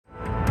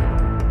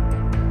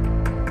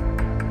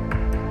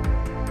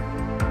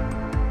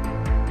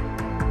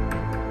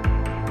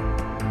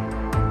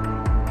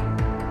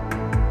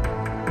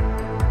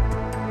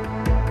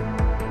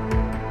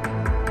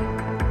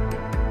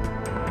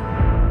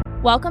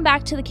Welcome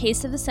back to the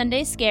Case of the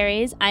Sunday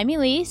Scaries. I'm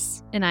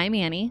Elise. And I'm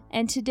Annie.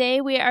 And today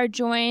we are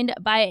joined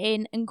by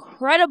an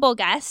incredible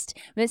guest,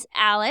 Miss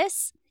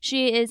Alice.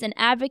 She is an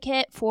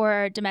advocate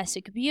for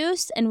domestic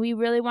abuse, and we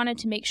really wanted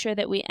to make sure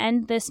that we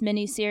end this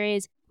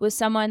mini-series with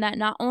someone that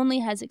not only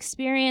has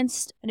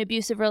experienced an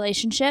abusive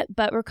relationship,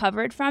 but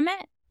recovered from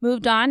it,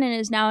 moved on, and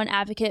is now an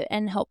advocate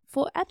and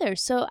helpful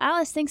others. So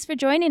Alice, thanks for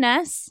joining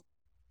us.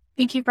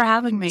 Thank you for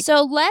having me.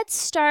 So let's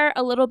start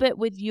a little bit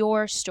with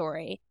your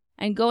story.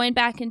 And going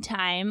back in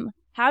time,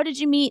 how did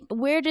you meet?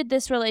 Where did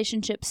this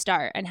relationship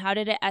start and how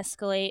did it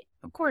escalate?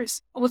 Of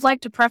course, I would like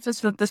to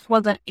preface that this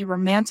wasn't a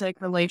romantic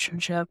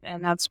relationship,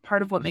 and that's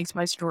part of what makes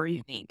my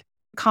story unique.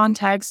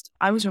 Context,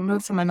 I was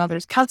removed from my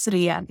mother's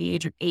custody at the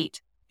age of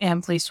 8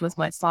 and placed with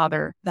my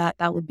father. That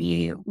would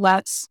be a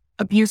less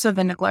abusive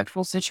and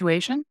neglectful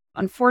situation.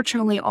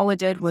 Unfortunately, all it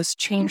did was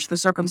change the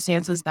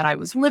circumstances that I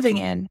was living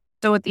in.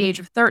 So at the age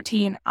of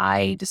 13,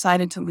 I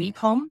decided to leave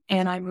home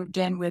and I moved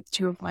in with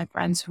 2 of my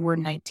friends who were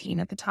 19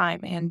 at the time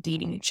and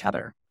dating each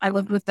other. I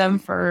lived with them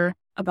for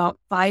about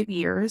 5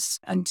 years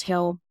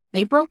until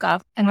they broke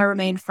up, and I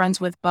remained friends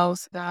with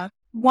both. The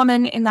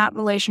woman in that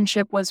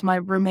relationship was my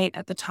roommate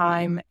at the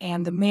time,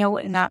 and the male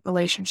in that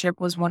relationship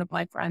was one of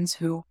my friends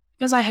who,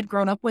 because I had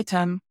grown up with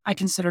him, I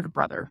considered a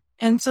brother.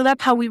 And so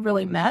that's how we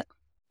really met.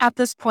 At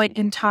this point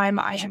in time,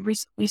 I had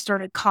recently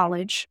started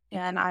college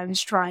and I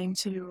was trying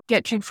to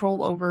get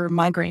control over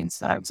migraines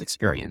that I was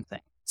experiencing.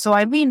 So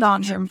I leaned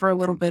on him for a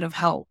little bit of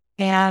help.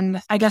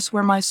 And I guess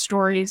where my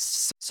story,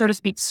 so to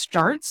speak,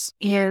 starts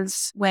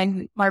is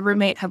when my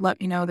roommate had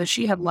let me know that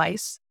she had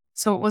lice.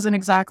 So it wasn't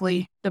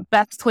exactly the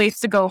best place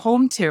to go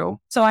home to.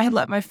 So I had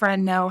let my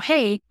friend know,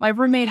 hey, my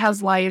roommate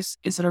has lice.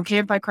 Is it okay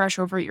if I crash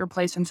over at your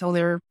place until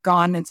they're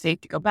gone and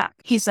safe to go back?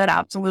 He said,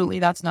 absolutely,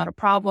 that's not a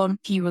problem.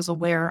 He was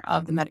aware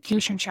of the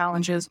medication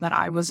challenges that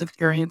I was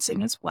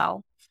experiencing as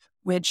well,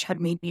 which had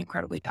made me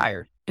incredibly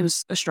tired. It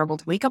was a struggle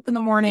to wake up in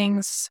the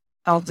mornings.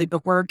 I'll leave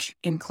at work,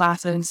 in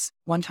classes,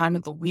 one time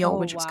at the wheel,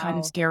 which was kind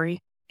of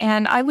scary.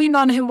 And I leaned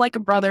on him like a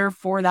brother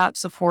for that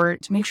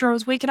support to make sure I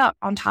was waking up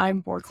on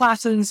time for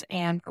classes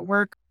and for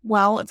work.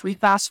 Well, if we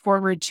fast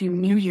forward to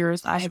New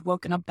Year's, I had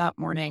woken up that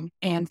morning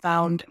and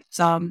found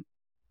some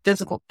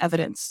physical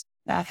evidence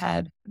that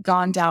had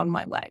gone down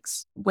my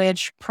legs,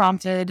 which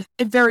prompted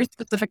a very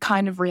specific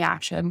kind of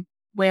reaction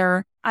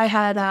where I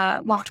had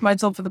locked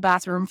myself in the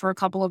bathroom for a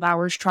couple of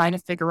hours trying to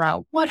figure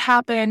out what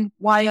happened,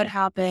 why it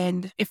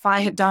happened, if I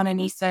had done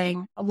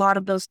anything, a lot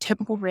of those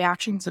typical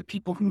reactions that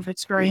people who've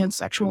experienced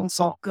sexual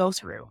assault go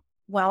through.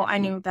 Well, I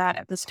knew that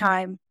at this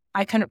time,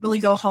 I couldn't really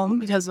go home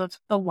because of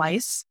the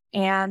lice,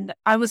 and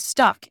I was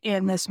stuck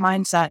in this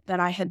mindset that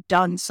I had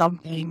done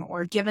something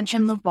or given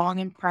him the wrong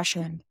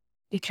impression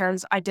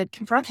because I did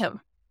confront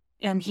him.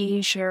 And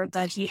he shared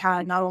that he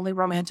had not only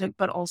romantic,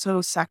 but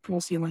also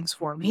sexual feelings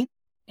for me.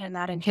 And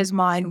that in his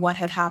mind, what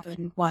had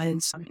happened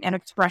was an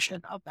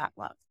expression of that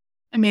love.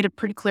 I made it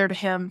pretty clear to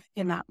him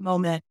in that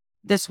moment,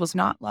 this was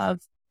not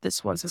love,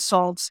 this was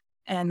assault,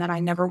 and that I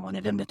never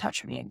wanted him to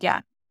touch me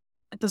again.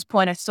 At this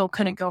point, I still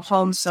couldn't go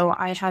home, so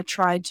I had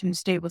tried to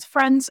stay with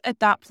friends at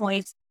that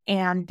point,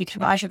 and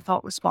because I had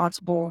felt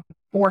responsible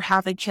for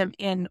having him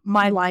in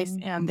my life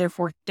and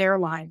therefore their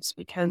lives,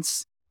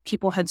 because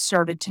people had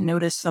started to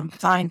notice some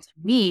signs to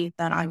me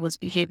that I was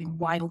behaving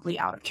wildly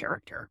out of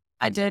character.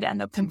 I did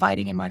end up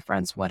confiding in my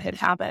friends what had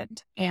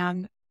happened.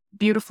 And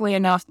beautifully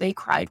enough, they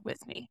cried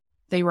with me.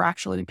 They were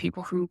actually the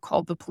people who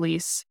called the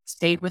police,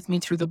 stayed with me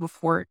through the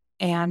report,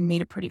 and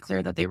made it pretty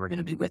clear that they were going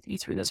to be with me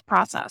through this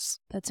process.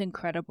 That's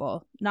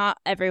incredible. Not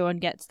everyone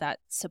gets that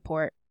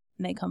support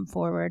when they come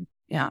forward.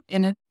 Yeah,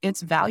 and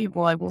it's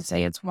valuable. I will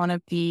say it's one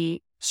of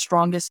the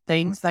strongest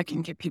things that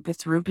can get people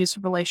through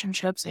abusive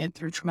relationships and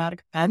through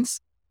traumatic events.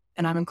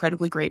 And I'm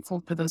incredibly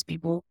grateful for those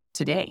people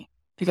today,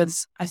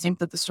 because I think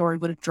that the story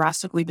would have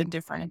drastically been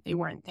different if they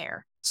weren't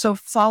there. So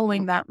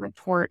following that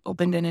report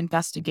opened an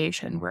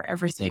investigation where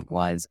everything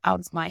was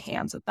out of my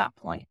hands at that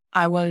point.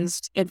 I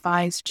was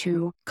advised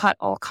to cut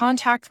all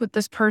contact with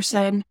this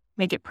person,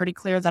 make it pretty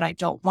clear that I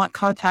don't want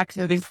contact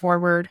moving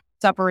forward,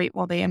 separate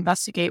while they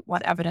investigate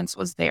what evidence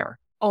was there.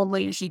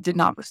 Only he did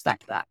not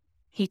respect that.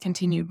 He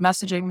continued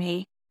messaging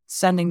me,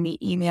 sending me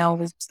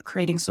emails,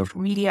 creating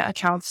social media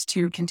accounts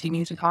to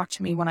continue to talk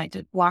to me when I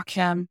did block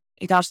him.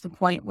 It got to the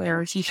point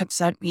where he had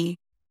sent me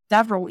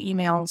several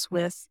emails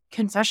with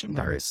confession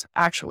letters,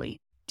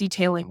 actually,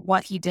 detailing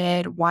what he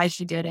did, why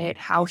he did it,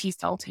 how he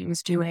felt he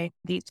was doing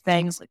these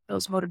things, like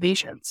those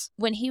motivations.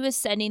 When he was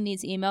sending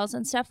these emails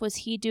and stuff, was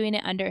he doing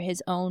it under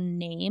his own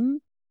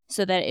name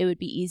so that it would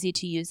be easy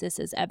to use this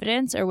as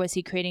evidence, or was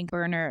he creating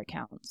burner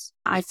accounts?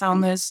 I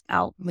found this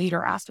out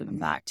later after the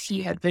fact.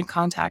 He had been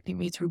contacting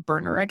me through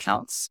burner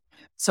accounts.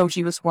 So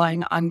he was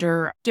flying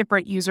under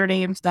different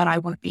usernames that I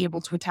wouldn't be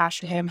able to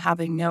attach to him,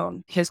 having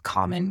known his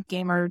common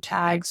gamer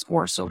tags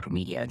or social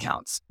media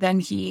accounts. Then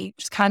he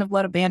just kind of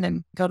let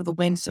abandon go to the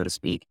wind, so to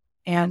speak,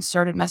 and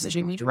started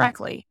messaging me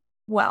directly.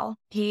 Well,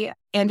 he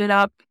ended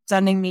up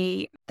sending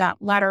me that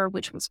letter,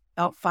 which was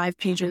about 5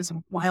 pages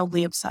and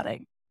wildly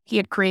upsetting. He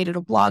had created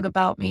a blog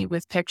about me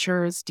with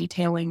pictures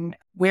detailing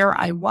where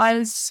I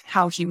was,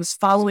 how he was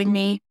following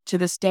me. To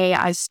this day,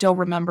 I still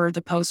remember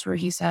the post where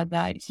he said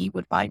that he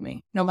would find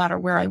me. No matter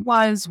where I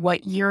was,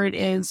 what year it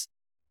is,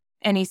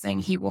 anything,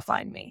 he will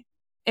find me.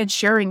 And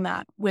sharing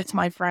that with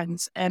my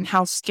friends and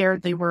how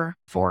scared they were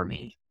for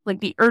me. Like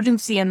the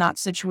urgency in that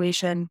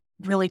situation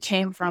really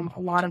came from a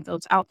lot of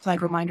those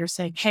outside reminders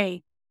saying,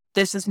 hey,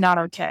 this is not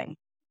okay.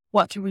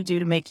 What can we do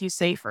to make you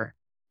safer?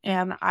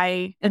 And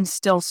I am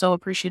still so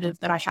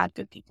appreciative that I had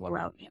good people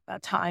around me at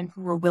that time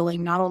who were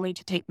willing not only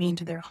to take me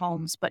into their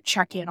homes, but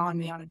check in on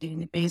me on a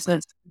daily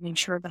basis, make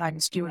sure that I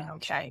was doing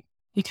okay.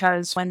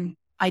 Because when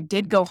I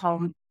did go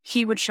home,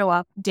 he would show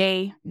up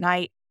day,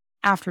 night,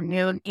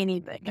 afternoon,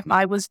 anything. If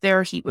I was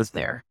there, he was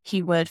there.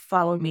 He would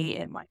follow me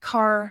in my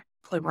car,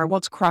 where I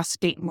once crossed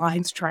state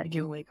lines trying to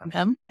get away from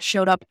him.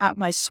 Showed up at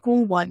my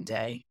school one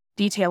day,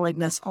 detailing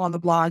this on the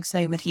blog,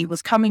 saying that he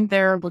was coming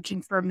there,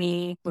 looking for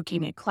me,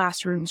 looking at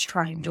classrooms,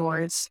 trying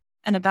doors.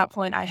 And at that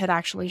point, I had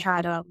actually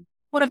had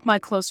one of my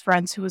close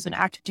friends who was an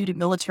active duty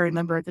military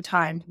member at the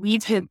time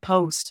leave his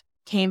post,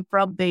 came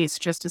from base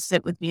just to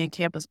sit with me in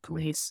campus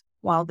police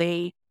while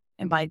they,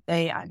 and by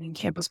they, I mean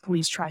campus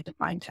police, tried to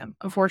find him.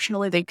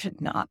 Unfortunately, they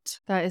could not.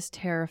 That is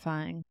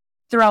terrifying.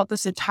 Throughout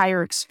this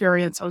entire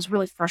experience, I was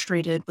really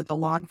frustrated with the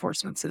law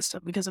enforcement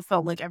system because it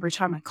felt like every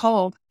time I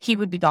called, he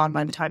would be gone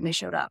by the time they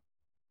showed up.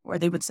 Or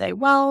they would say,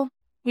 well,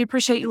 we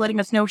appreciate you letting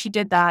us know he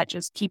did that.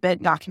 Just keep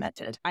it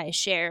documented. I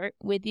share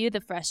with you the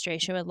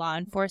frustration with law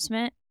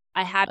enforcement.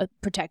 I had a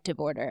protective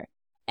order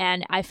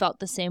and I felt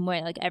the same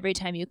way. Like every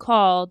time you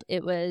called,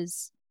 it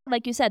was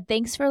like you said,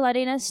 thanks for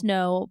letting us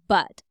know,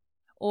 but,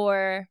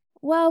 or,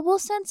 well, we'll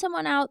send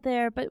someone out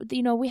there, but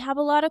we have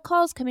a lot of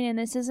calls coming in.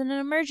 This isn't an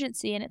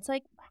emergency. And it's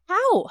like,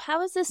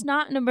 how is this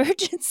not an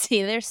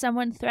emergency? There's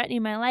someone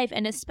threatening my life.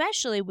 And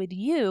especially with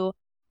you,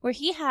 where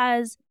he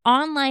has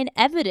online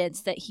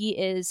evidence that he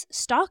is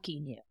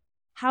stalking you.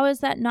 How is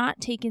that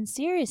not taken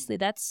seriously?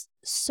 That's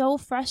so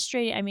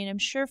frustrating. I mean, I'm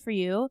sure for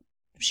you,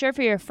 I'm sure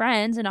for your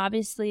friends, and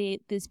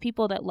obviously these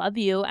people that love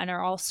you and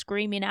are all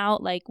screaming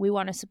out like, we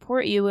want to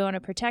support you, we want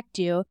to protect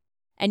you.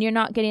 And you're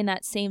not getting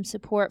that same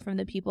support from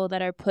the people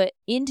that are put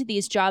into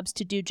these jobs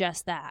to do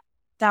just that.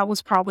 That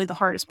was probably the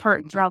hardest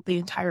part throughout the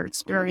entire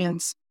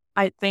experience.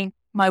 I think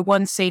my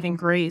one saving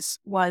grace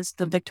was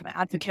the victim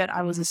advocate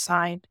I was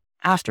assigned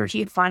after he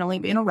had finally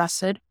been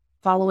arrested,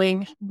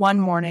 following one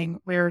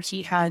morning where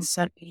he had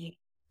sent me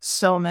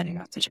so many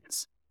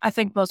messages. I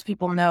think most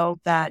people know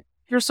that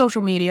your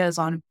social media is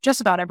on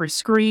just about every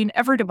screen,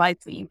 every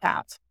device that you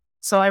have.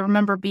 So I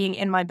remember being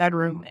in my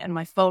bedroom and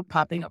my phone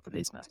popping up with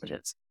these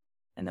messages,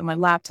 and then my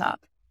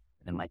laptop,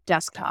 and then my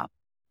desktop,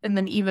 and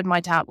then even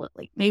my tablet.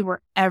 Like they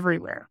were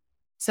everywhere,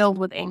 filled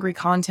with angry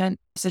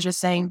content, messages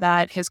saying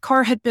that his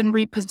car had been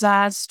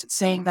repossessed,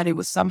 saying that it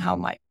was somehow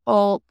my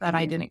fault, that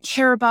I didn't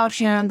care about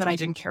him, that I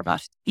didn't care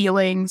about his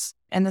feelings.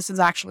 And this is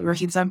actually where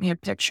he sent me a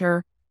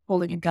picture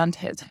holding a gun to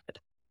his head,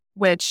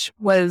 which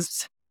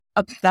was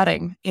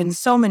upsetting in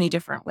so many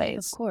different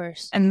ways. Of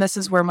course. And this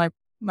is where my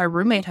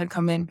roommate had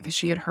come in because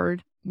she had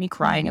heard me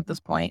crying at this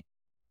point,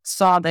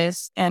 saw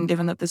this, and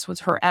given that this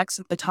was her ex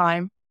at the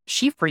time,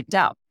 she freaked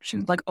out. She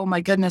was like, oh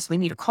my goodness, we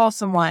need to call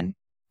someone.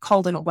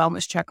 Called in a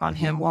wellness check on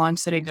him while I'm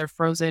sitting there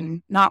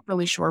frozen, not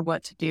really sure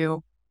what to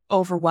do,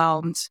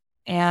 overwhelmed.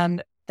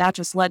 And that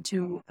just led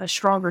to a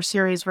stronger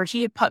series where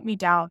he had put me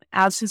down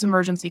as his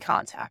emergency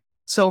contact.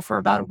 So for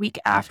about a week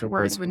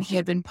afterwards, when he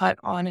had been put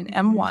on an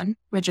M1,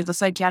 which is a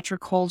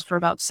psychiatric hold for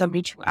about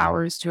 72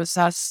 hours to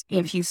assess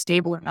if he's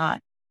stable or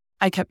not,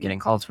 I kept getting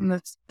calls from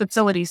the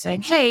facility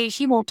saying, hey,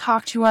 he won't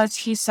talk to us.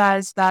 He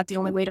says that the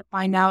only way to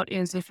find out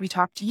is if we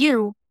talk to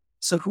you.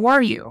 So who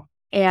are you?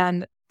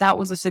 And that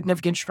was a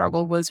significant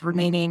struggle, was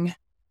remaining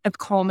as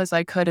calm as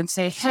I could and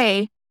say,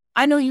 hey,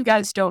 I know you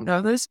guys don't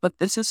know this, but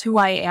this is who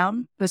I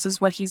am. This is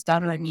what he's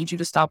done, and I need you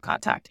to stop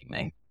contacting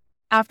me.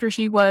 After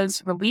he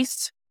was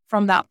released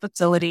from that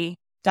facility,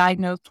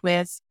 diagnosed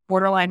with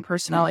borderline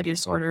personality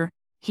disorder,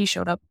 he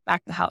showed up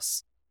back at the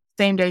house.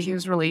 Same day he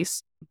was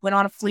released, went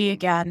on a flee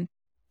again.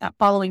 That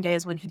following day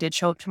is when he did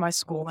show up to my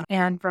school.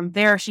 And from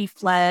there, he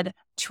fled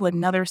to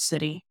another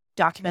city,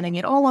 documenting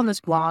it all on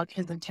this blog,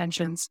 his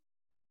intentions.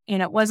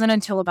 And it wasn't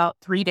until about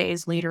 3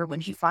 days later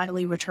when he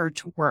finally returned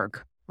to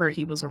work where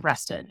he was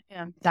arrested.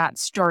 And that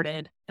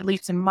started, at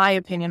least in my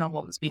opinion, on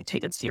what was being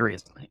taken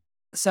seriously.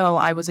 So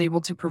I was able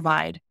to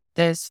provide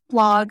this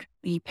blog,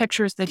 the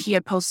pictures that he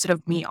had posted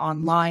of me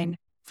online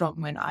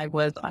from when I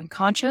was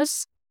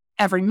unconscious.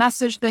 Every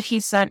message that he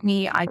sent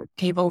me, I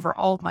gave over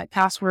all of my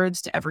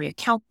passwords to every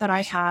account that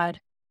I had.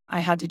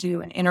 I had to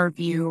do an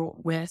interview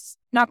with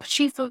not the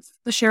chief of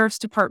the sheriff's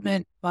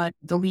department, but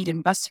the lead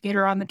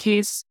investigator on the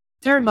case.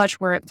 Very much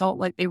where it felt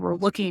like they were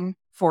looking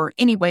for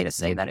any way to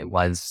say that it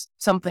was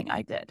something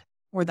I did,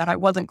 or that I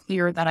wasn't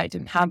clear, that I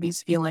didn't have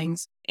these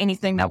feelings,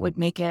 anything that would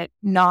make it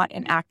not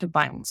an act of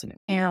violence.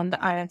 And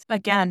I,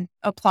 again,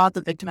 applaud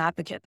the victim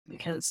advocate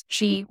because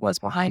she was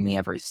behind me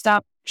every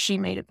step. She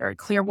made it very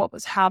clear what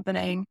was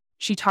happening.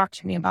 She talked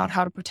to me about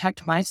how to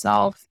protect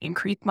myself,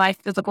 increase my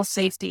physical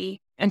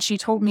safety. And she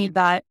told me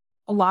that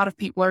a lot of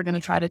people are going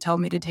to try to tell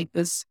me to take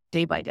this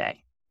day by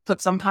day,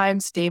 but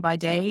sometimes day by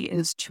day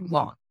is too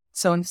long.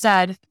 So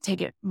instead,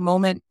 take it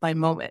moment by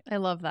moment. I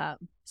love that.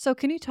 So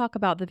can you talk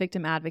about the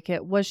victim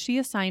advocate? Was she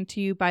assigned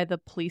to you by the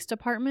police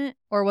department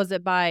or was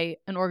it by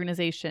an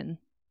organization?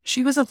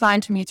 She was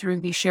assigned to me through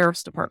the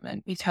sheriff's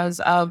department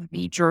because of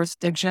the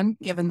jurisdiction,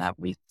 given that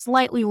we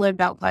slightly lived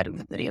outside of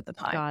the city at the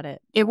time. Got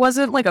it. It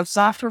wasn't like a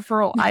soft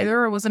referral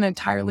either. I wasn't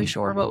entirely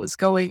sure what was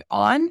going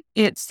on.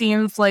 It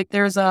seems like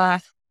there's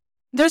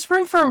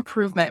room for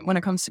improvement when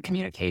it comes to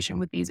communication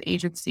with these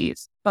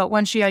agencies. But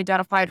when she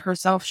identified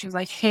herself, she was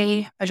like,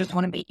 hey, I just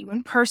want to meet you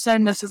in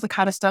person. This is the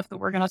kind of stuff that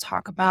we're going to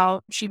talk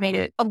about. She made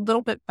it a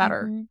little bit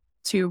better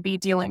to be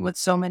dealing with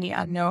so many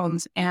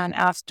unknowns and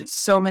asked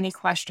so many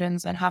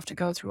questions and have to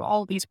go through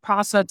all these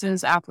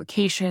processes,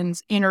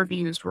 applications,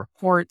 interviews,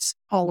 reports,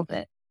 all of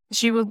it.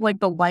 She was like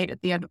the light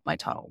at the end of my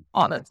tunnel,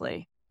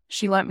 honestly.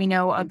 She let me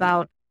know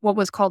about what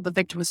was called the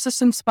Victim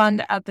Assistance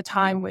Fund at the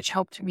time, which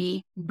helped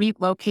me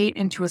relocate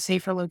into a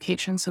safer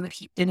location so that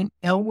he didn't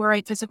know where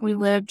I physically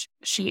lived.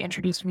 She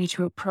introduced me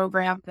to a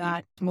program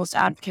that most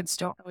advocates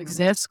don't know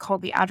exists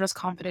called the Address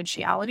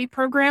Confidentiality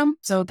Program,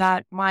 so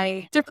that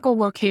my typical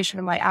location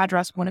and my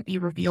address wouldn't be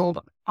revealed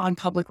on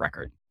public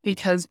record.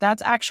 Because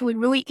that's actually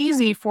really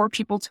easy for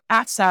people to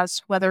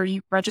access, whether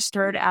you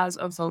registered as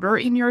a voter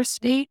in your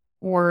state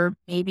or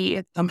maybe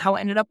it somehow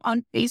ended up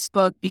on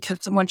Facebook because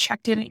someone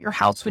checked in at your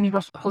house when you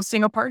were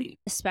hosting a party.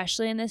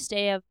 Especially in this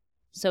day of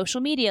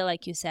social media,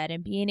 like you said,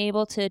 and being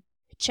able to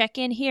check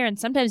in here. And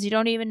sometimes you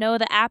don't even know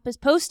the app is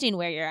posting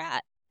where you're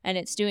at and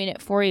it's doing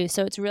it for you.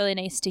 So it's really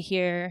nice to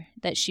hear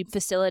that she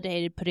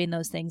facilitated putting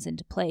those things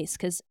into place,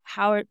 because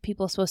how are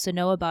people supposed to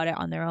know about it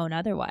on their own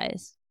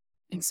otherwise?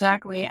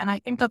 Exactly. And I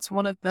think that's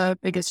one of the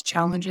biggest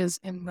challenges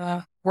in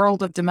the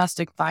world of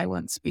domestic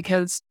violence,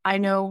 because I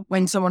know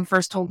when someone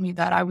first told me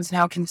that I was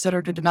now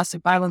considered a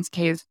domestic violence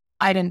case,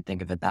 I didn't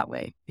think of it that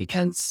way,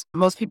 because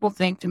most people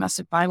think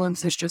domestic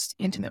violence is just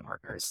intimate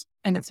partners,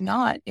 and it's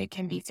not. It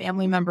can be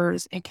family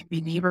members, it can be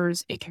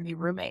neighbors, it can be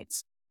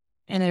roommates.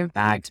 And in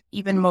fact,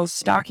 even most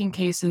stalking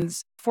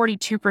cases,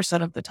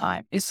 42% of the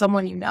time is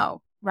someone you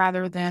know,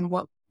 rather than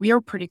what we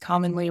are pretty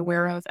commonly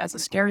aware of as a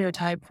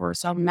stereotype for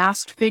some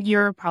masked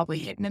figure, probably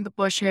hidden in the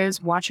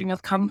bushes, watching us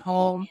come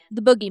home.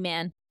 The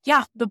boogeyman.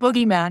 Yeah, the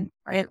boogeyman,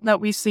 right, that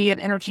we see in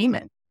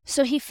entertainment.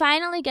 So he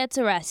finally gets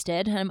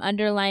arrested. I'm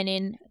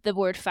underlining the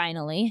word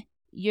finally.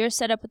 You're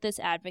set up with this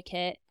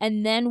advocate.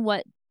 And then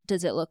what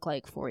does it look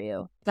like for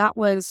you? That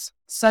was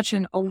such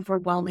an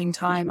overwhelming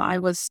time. I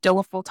was still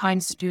a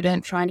full-time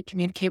student trying to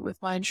communicate with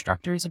my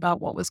instructors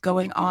about what was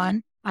going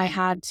on. I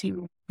had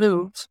to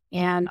move,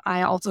 and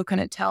I also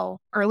couldn't tell,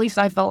 or at least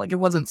I felt like it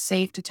wasn't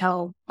safe to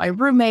tell my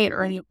roommate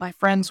or any of my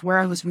friends where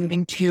I was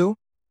moving to.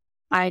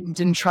 I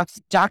didn't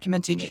trust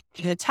documenting it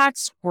in a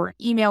text or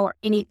email or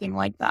anything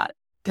like that,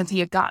 because he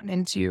had gotten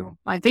into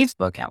my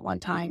Facebook at one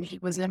time. He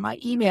was in my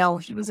email.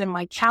 He was in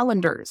my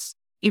calendars.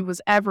 He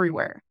was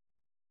everywhere.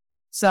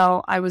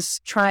 So I was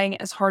trying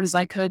as hard as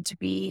I could to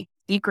be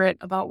secret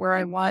about where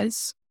I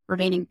was,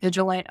 remaining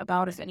vigilant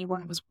about if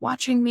anyone was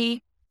watching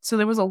me. So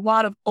there was a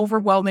lot of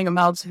overwhelming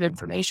amounts of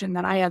information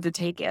that I had to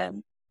take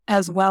in,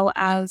 as well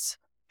as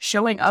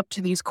showing up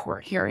to these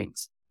court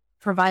hearings,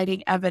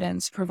 providing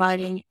evidence,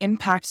 providing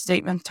impact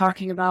statements,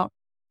 talking about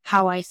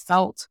how I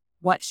felt,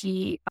 what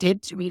he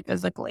did to me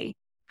physically,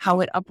 how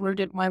it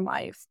uprooted my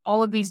life,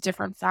 all of these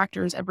different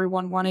factors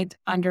everyone wanted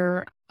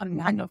under a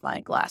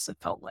magnifying glass, it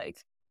felt like.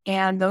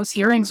 And those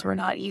hearings were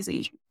not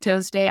easy. To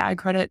this day, I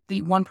credit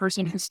the one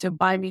person who stood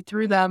by me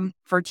through them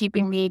for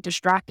keeping me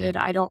distracted.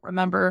 I don't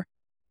remember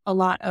a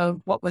lot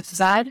of what was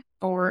said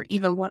or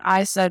even what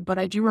I said, but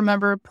I do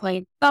remember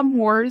playing thumb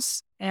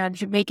wars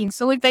and making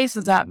silly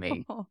faces at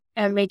me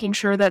and making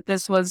sure that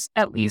this was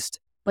at least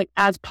like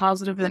as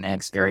positive an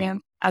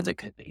experience as it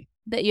could be.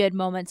 That you had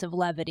moments of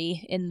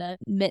levity in the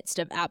midst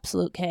of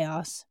absolute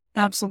chaos.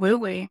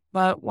 Absolutely.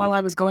 But while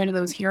I was going to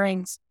those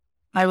hearings,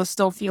 I was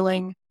still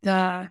feeling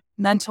the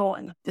mental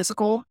and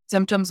physical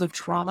symptoms of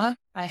trauma.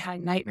 I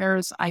had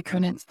nightmares. I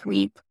couldn't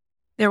sleep.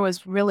 There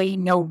was really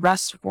no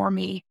rest for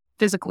me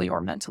physically or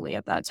mentally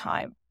at that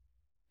time.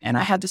 And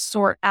I had to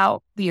sort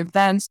out the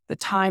events, the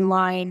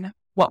timeline,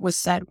 what was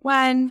said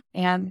when,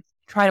 and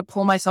try to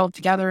pull myself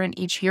together in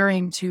each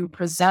hearing to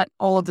present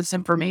all of this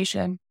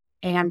information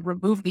and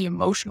remove the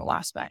emotional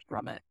aspect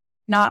from it.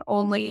 Not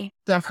only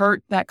the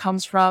hurt that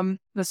comes from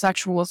the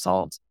sexual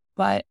assault,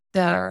 but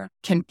the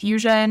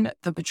confusion,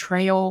 the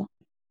betrayal,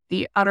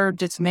 the utter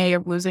dismay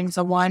of losing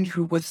someone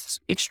who was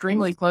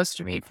extremely close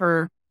to me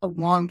for a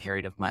long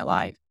period of my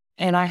life.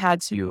 And I had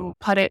to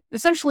put it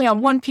essentially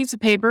on one piece of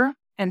paper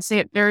and say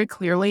it very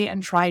clearly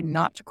and try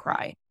not to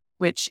cry,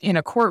 which in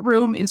a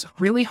courtroom is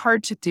really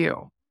hard to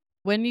do.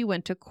 When you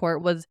went to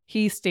court, was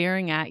he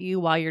staring at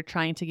you while you're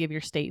trying to give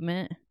your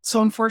statement?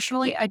 So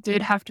unfortunately, I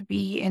did have to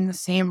be in the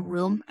same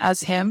room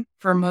as him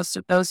for most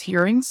of those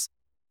hearings.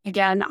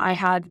 Again, I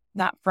had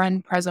that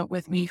friend present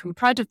with me who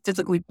tried to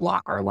physically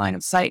block our line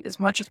of sight as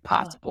much as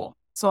possible.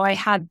 So I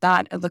had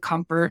that as a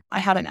comfort. I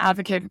had an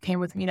advocate who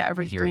came with me to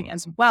every hearing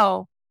as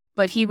well.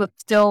 but he was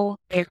still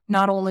there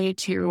not only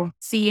to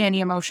see any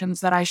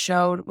emotions that I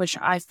showed, which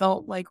I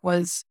felt like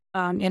was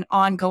an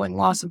ongoing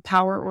loss of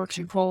power or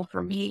control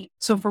for me.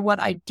 So for what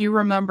I do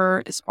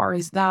remember as far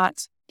as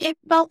that, it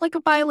felt like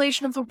a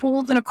violation of the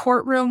rules in a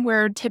courtroom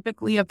where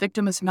typically a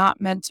victim is not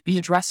meant to be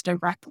addressed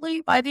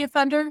directly by the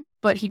offender.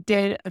 But he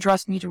did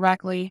address me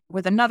directly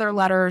with another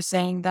letter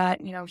saying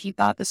that, he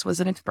thought this was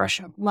an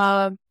expression of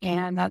love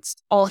and that's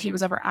all he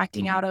was ever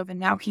acting out of. And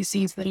now he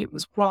sees that it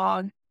was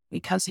wrong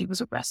because he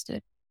was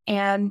arrested.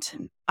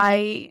 And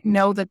I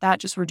know that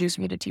just reduced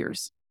me to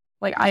tears.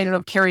 Like, I ended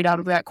up carried out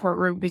of that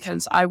courtroom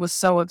because I was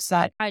so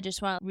upset. I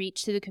just want to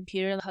reach to the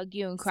computer, hug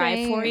you and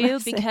cry for you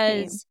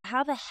because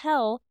how the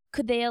hell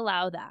could they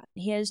allow that?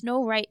 He has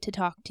no right to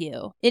talk to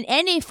you in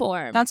any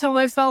form. That's how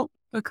I felt.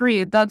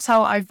 Agreed. That's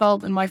how I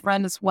felt, and my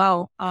friend as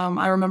well.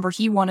 I remember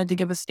he wanted to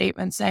give a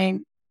statement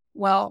saying,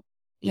 well,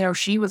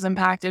 she was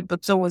impacted,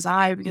 but so was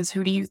I, because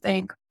who do you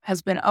think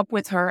has been up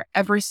with her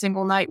every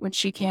single night when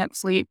she can't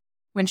sleep,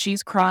 when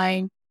she's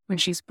crying, when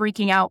she's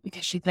freaking out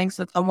because she thinks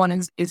that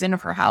someone is in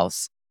her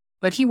house?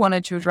 But he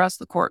wanted to address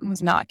the court and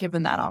was not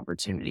given that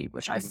opportunity,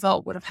 which I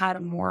felt would have had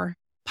a more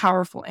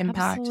powerful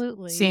impact.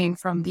 Absolutely. Seeing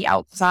from the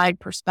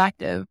outside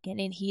perspective.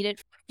 Getting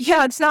heated.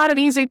 Yeah, it's not an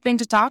easy thing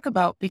to talk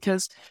about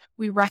because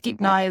we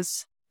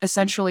recognize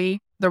essentially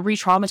the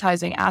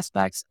re-traumatizing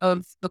aspects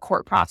of the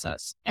court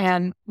process.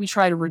 And we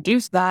try to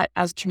reduce that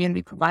as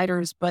community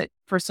providers, but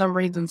for some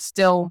reason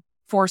still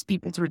force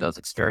people through those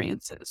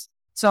experiences.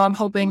 So I'm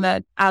hoping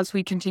that as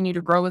we continue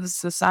to grow as a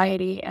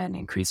society and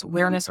increase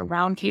awareness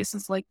around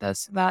cases like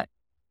this, that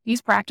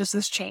these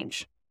practices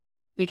change.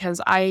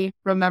 Because I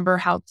remember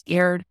how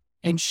scared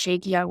and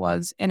shaky I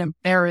was and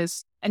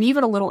embarrassed and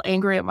even a little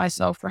angry at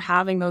myself for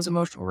having those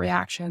emotional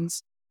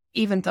reactions,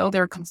 even though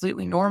they're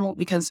completely normal,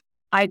 because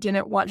I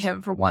didn't want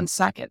him for 1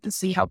 second to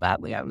see how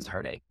badly I was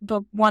hurting.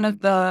 But one of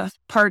the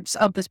parts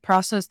of this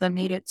process that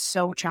made it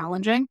so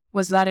challenging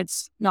was that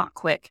it's not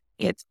quick.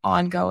 It's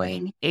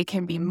ongoing. It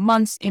can be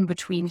months in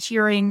between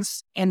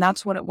hearings. And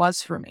that's what it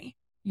was for me.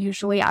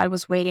 Usually I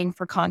was waiting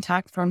for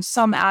contact from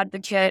some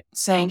advocate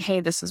saying,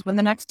 hey, this is when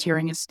the next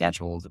hearing is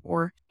scheduled,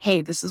 or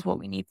hey, this is what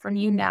we need from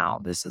you now.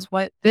 This is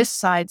what this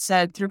side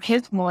said through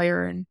his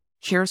lawyer, and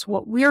here's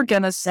what we're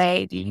going to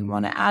say. Do you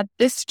want to add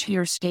this to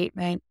your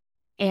statement?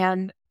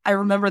 And I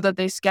remember that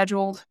they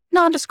scheduled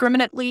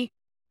non-discriminately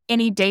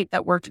any date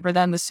that worked for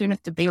them the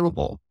soonest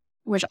available,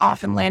 which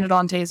often landed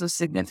on days of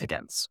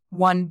significance.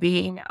 One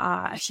being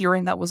a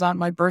hearing that was on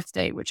my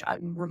birthday, which I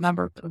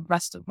remember for the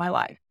rest of my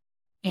life.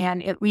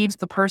 And it leaves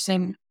the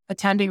person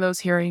attending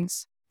those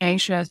hearings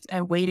anxious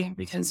and waiting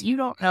because you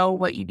don't know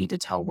what you need to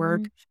tell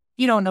work.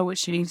 You don't know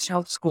what you need to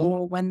tell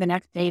school, when the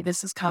next day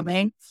this is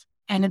coming.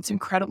 And it's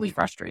incredibly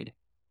frustrating.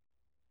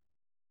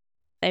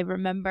 I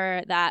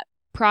remember that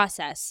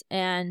process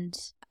and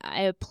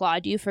I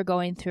applaud you for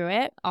going through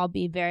it. I'll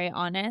be very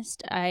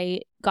honest.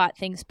 I got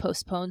things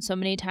postponed so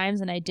many times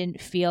and I didn't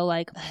feel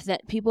like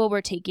that people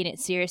were taking it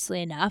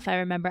seriously enough. I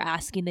remember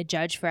asking the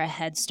judge for a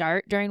head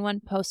start during one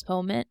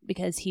postponement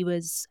because he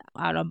was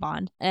out on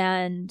bond.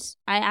 And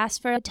I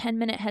asked for a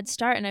 10-minute head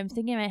start and I'm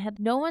thinking in my head,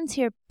 no one's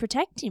here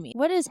protecting me.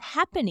 What is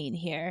happening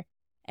here?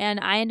 And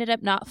I ended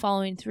up not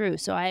following through.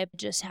 So I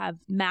just have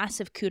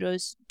massive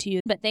kudos to you.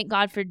 But thank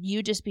God for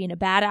you just being a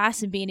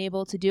badass and being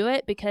able to do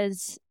it,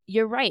 because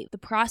you're right. The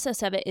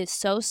process of it is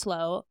so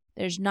slow.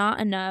 There's not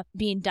enough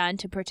being done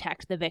to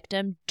protect the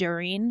victim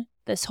during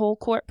this whole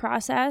court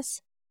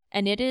process.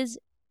 And it is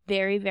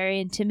very, very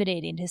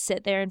intimidating to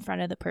sit there in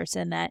front of the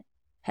person that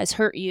has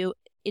hurt you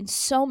in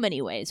so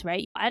many ways,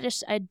 right?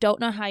 I don't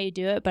know how you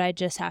do it, but I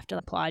just have to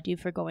applaud you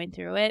for going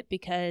through it,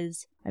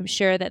 because I'm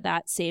sure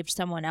that saved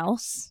someone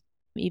else,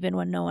 even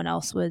when no one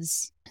else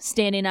was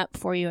standing up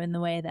for you in the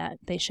way that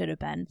they should have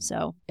been.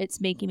 So it's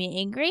making me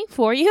angry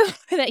for you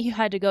that you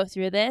had to go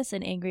through this,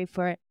 and angry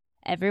for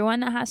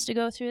everyone that has to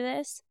go through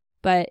this.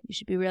 But you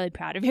should be really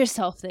proud of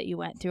yourself that you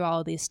went through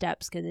all of these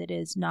steps, because it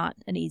is not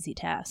an easy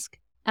task.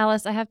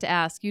 Alice, I have to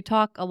ask, you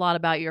talk a lot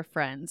about your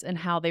friends and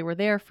how they were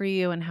there for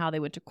you and how they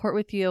went to court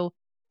with you.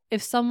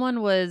 If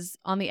someone was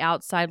on the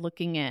outside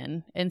looking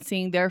in and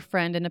seeing their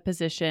friend in a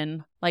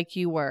position like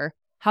you were,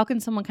 how can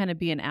someone kind of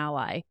be an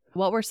ally?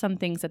 What were some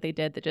things that they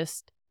did that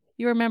just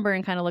you remember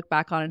and kind of look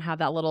back on and have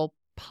that little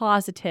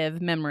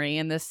positive memory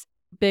in this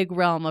big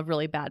realm of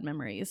really bad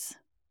memories?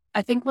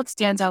 I think what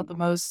stands out the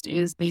most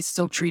is they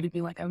still treated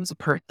me like I was a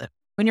person.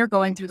 When you're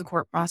going through the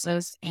court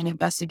process and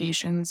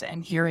investigations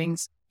and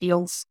hearings,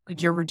 feels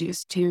like you're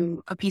reduced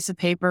to a piece of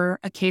paper,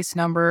 a case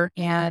number,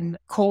 and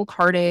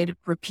cold-hearted,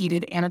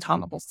 repeated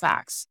anatomical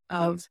facts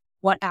of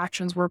what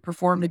actions were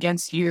performed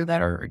against you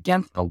that are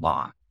against the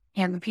law.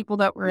 And the people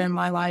that were in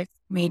my life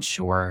made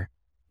sure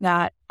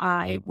that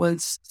I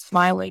was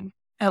smiling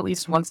at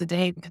least once a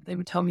day, because they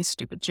would tell me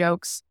stupid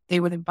jokes. They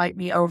would invite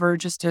me over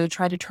just to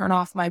try to turn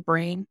off my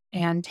brain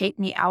and take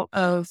me out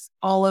of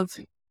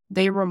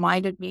they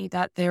reminded me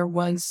that there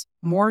was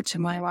more to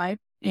my life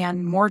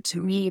and more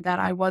to me, that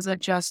I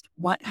wasn't just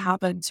what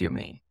happened to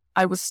me.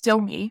 I was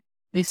still me.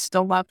 They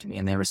still loved me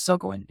and they were still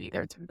going to be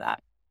there through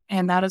that.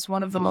 And that is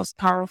one of the most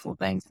powerful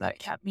things that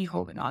kept me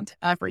holding on to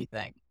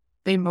everything.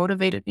 They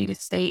motivated me to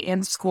stay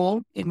in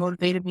school. It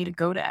motivated me to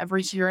go to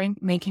every hearing,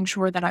 making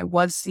sure that I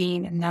was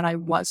seen and that I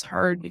was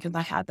heard, because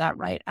I had that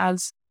right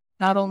as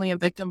not only a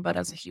victim, but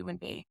as a human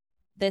being.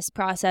 This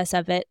process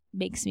of it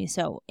makes me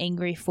so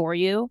angry for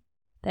you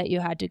that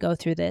you had to go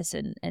through this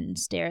and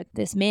stare at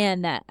this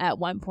man that at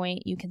one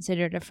point you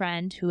considered a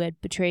friend who had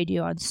betrayed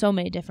you on so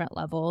many different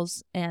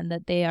levels, and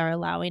that they are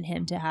allowing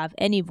him to have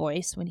any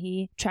voice when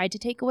he tried to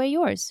take away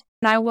yours.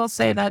 And I will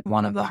say that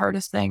one of the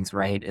hardest things,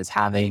 right, is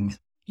having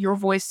your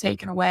voice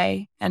taken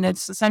away, and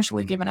it's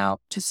essentially given out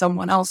to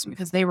someone else,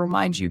 because they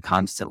remind you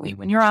constantly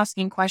when you're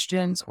asking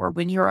questions or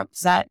when you're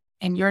upset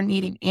and you're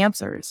needing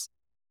answers.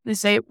 They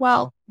say,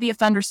 well, the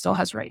offender still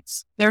has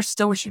rights. They're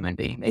still a human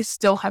being. They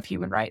still have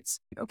human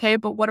rights. Okay,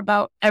 but what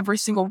about every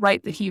single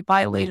right that he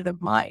violated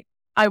of mine?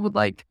 I would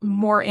like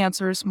more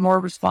answers, more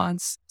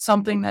response,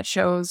 something that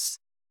shows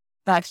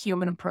that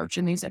human approach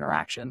in these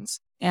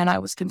interactions. And I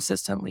was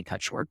consistently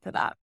cut short for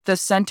that. The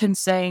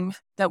sentencing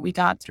that we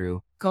got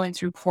through, going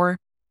through court,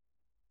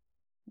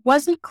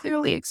 wasn't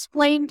clearly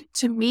explained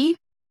to me,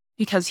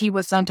 because he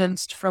was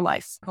sentenced for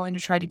life. I'm going to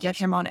try to get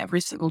him on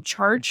every single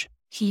charge.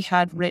 He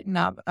had written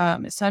up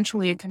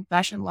essentially a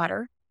confession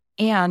letter.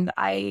 And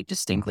I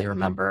distinctly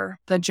remember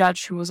the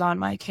judge who was on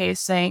my case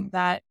saying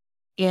that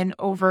in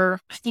over,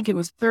 I think it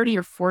was 30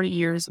 or 40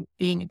 years of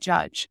being a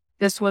judge,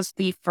 this was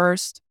the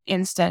first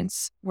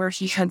instance where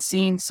he had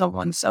seen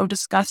someone so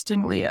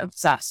disgustingly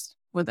obsessed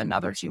with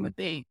another human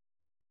being.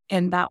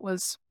 And that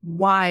was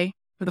why,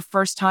 for the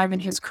first time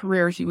in his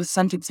career, he was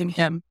sentencing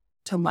him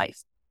to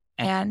life.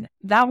 And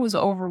that was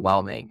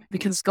overwhelming,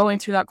 because going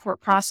through that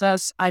court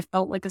process, I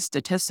felt like a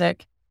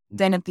statistic.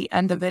 Then at the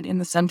end of it in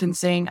the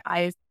sentencing,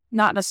 I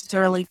not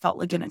necessarily felt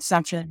like an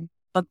exception,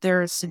 but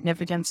there is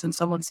significance in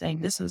someone saying,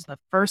 this is the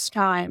first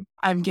time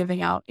I'm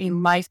giving out a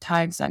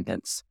lifetime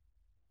sentence.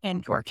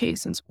 And your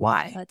case is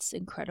why. That's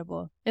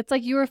incredible. It's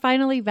like you were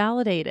finally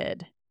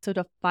validated. So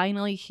to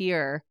finally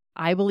hear,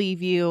 I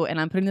believe you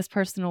and I'm putting this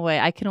person away,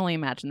 I can only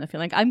imagine the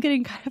feeling. I'm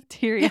getting kind of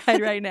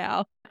teary-eyed right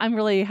now. I'm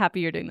really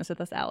happy you're doing this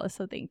with us, Alice.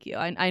 So thank you.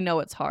 I know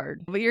it's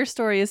hard, but your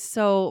story is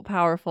so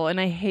powerful.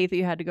 And I hate that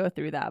you had to go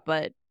through that,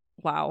 but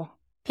wow.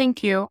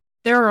 Thank you.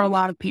 There are a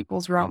lot of people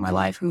throughout my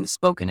life who've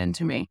spoken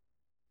into me.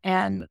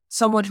 And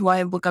someone who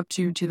I look up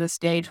to this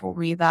day told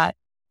me that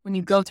when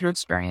you go through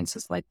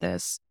experiences like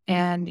this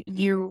and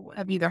you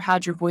have either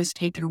had your voice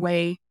taken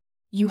away,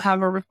 you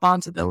have a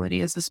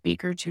responsibility as a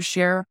speaker to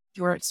share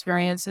your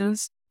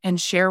experiences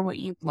and share what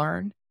you've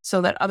learned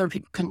so that other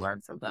people can learn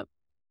from them.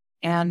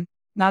 And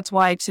that's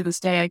why to this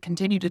day I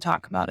continue to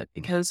talk about it,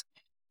 because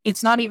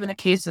it's not even a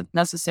case of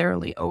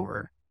necessarily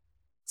over.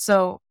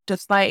 So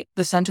despite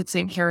the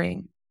sentencing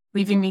hearing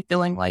leaving me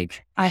feeling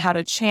like I had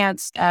a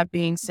chance at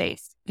being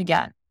safe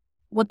again,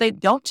 what they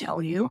don't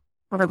tell you,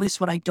 or at least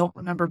what I don't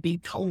remember being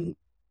told,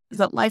 is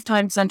that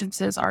lifetime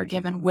sentences are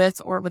given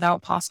with or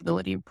without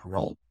possibility of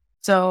parole.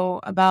 So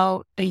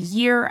about a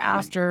year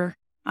after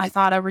I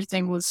thought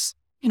everything was,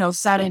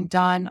 said and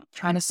done,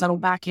 trying to settle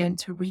back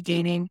into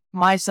regaining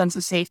my sense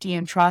of safety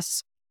and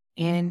trust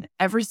in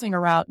everything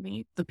around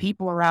me, the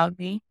people around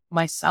me,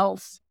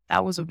 myself,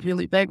 that was a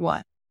really big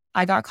one.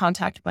 I got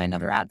contacted by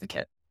another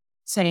advocate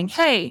saying,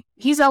 hey,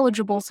 he's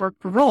eligible for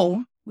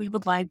parole. We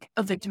would like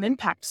a victim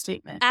impact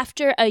statement.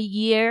 After a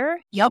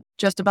year? Yep,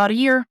 just about a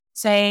year,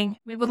 saying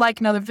we would like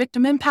another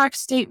victim impact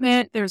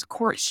statement. There's a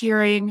court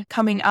hearing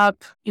coming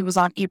up. It was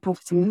on April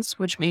Fool's,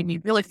 which made me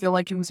really feel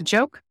like it was a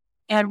joke.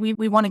 And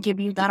we want to give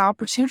you that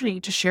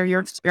opportunity to share your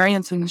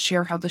experience and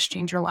share how this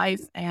changed your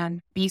life. And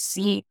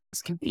BC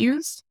was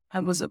confused. I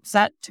was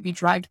upset to be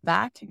dragged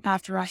back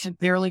after I had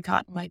barely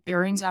gotten my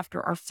bearings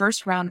after our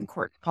first round in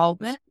court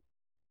involvement.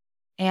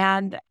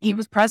 And he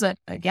was present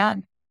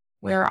again,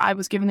 where I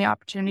was given the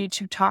opportunity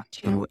to talk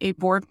to a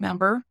board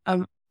member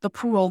of the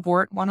parole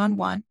board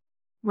one-on-one,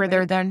 where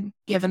they're then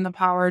given the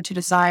power to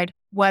decide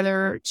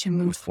whether to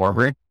move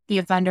forward. The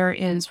offender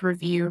is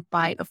reviewed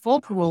by the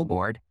full parole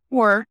board,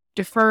 or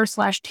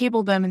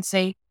defer/table them and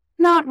say,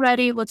 not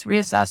ready, let's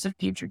reassess a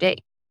future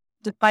date.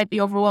 Despite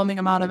the overwhelming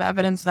amount of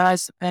evidence that I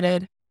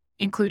submitted,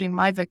 including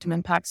my victim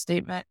impact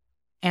statement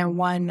and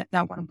one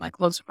that one of my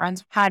close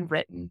friends had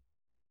written,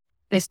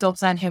 they still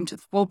sent him to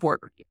the full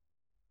board review.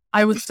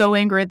 I was so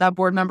angry at that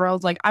board member. I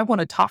was like, I want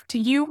to talk to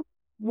you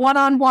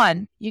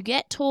one-on-one. You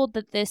get told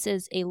that this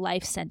is a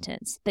life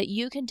sentence, that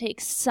you can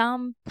take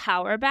some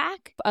power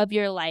back of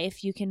your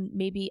life. You can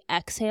maybe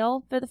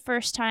exhale for the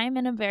first time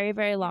in a very,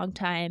 very long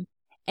time.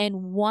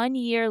 And 1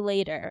 year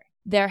later,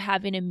 they're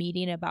having a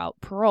meeting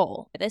about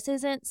parole. This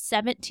isn't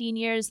 17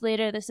 years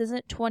later. This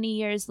isn't 20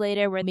 years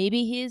later where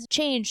maybe he's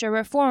changed or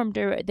reformed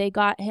or they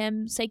got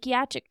him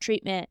psychiatric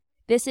treatment.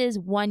 This is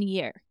 1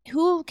 year.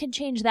 Who can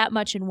change that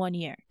much in 1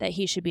 year that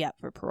he should be up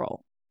for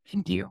parole?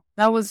 Thank you.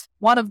 That was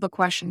one of the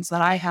questions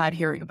that I had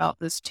hearing about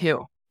this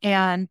too.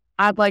 And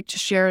I'd like to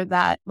share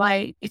that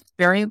my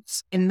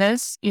experience in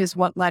this is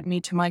what led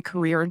me to my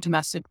career in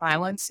domestic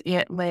violence.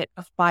 It lit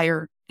a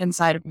fire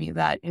inside of me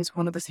that is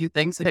one of the few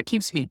things that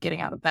keeps me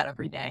getting out of bed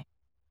every day.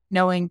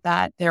 knowing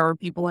that there are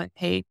people at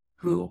Pate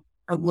who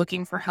are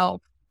looking for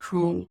help,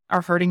 who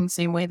are hurting the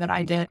same way that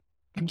I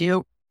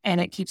do,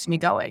 and it keeps me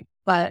going.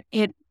 But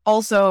it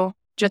also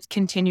just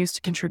continues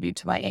to contribute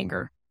to my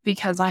anger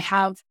because I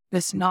have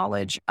this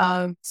knowledge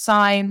of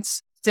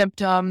signs,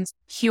 symptoms,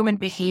 human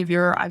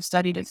behavior. I've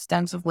studied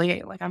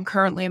extensively. Like, I'm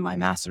currently in my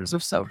master's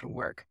of social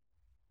work.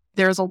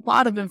 There's a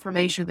lot of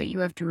information that you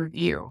have to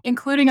review,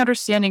 including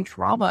understanding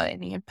trauma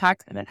and the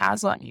impact that it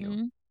has on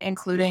you,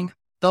 including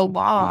the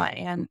law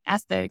and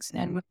ethics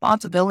and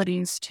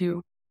responsibilities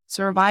to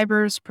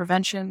survivors,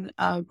 prevention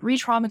of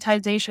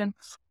re-traumatization,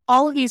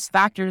 all of these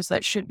factors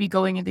that should be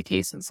going into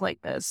cases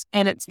like this.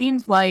 And it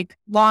seems like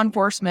law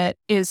enforcement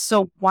is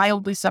so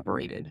wildly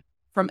separated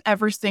from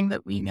everything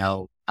that we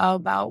know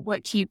about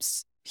what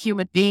keeps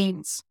human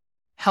beings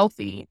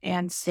healthy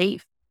and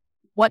safe.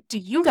 What do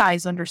you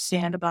guys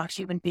understand about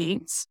human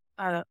beings?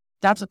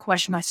 That's a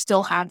question I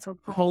still had for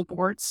parole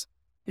boards,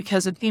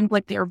 because it seems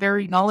like they're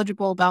very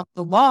knowledgeable about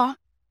the law,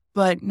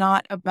 but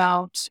not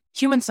about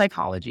human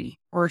psychology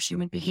or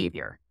human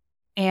behavior.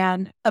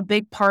 And a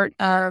big part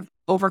of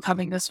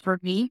overcoming this for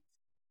me,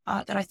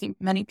 that I think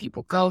many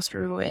people go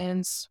through,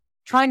 is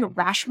trying to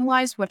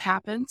rationalize what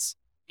happens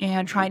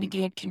and trying to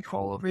gain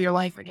control over your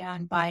life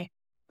again by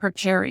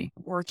preparing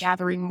or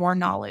gathering more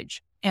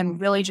knowledge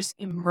and really just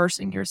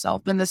immersing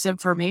yourself in this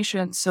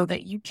information so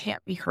that you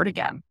can't be hurt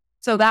again.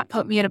 So that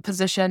put me in a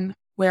position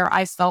where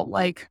I felt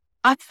like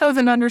I have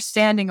an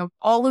understanding of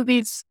all of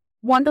these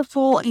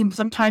wonderful and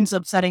sometimes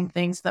upsetting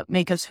things that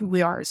make us who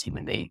we are as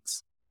human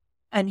beings.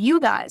 And you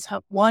guys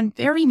have one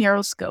very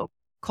narrow scope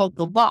called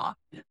the law,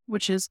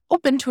 which is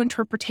open to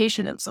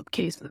interpretation in some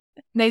cases.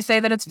 They say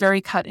that it's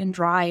very cut and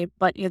dry,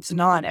 but it's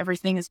not.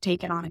 Everything is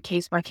taken on a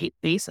case-by-case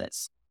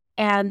basis.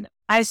 And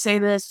I say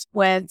this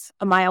with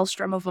a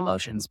maelstrom of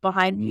emotions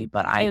behind me,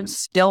 but I am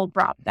still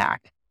brought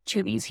back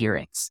to these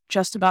hearings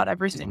just about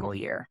every single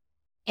year.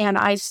 And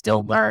I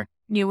still learn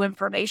new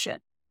information.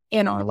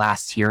 In our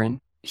last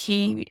hearing,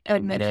 he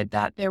admitted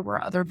that there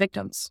were other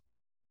victims.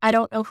 I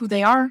don't know who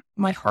they are.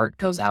 My heart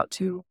goes out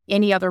to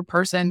any other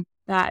person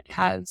that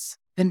has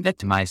been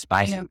victimized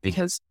by him,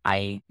 because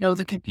I know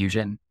the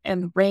confusion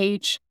and the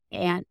rage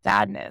and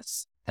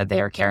sadness that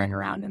they are carrying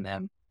around in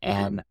them.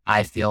 And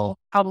I feel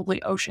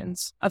probably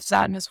oceans of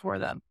sadness for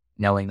them,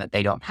 knowing that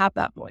they don't have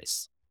that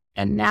voice.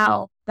 And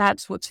now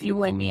that's what's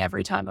fueling me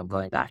every time I'm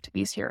going back to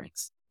these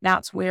hearings.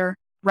 That's where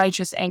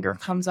righteous anger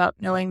comes up,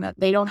 knowing that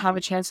they don't have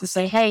a chance to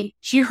say, hey,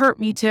 she hurt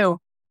me too,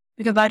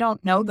 because I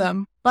don't know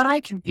them, but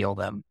I can feel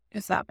them,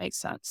 if that makes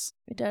sense.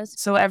 It does.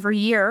 So every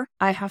year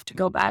I have to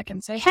go back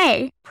and say,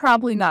 hey,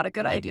 probably not a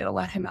good idea to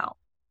let him out.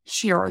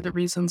 Here are the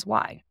reasons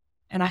why.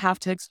 And I have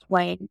to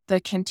explain the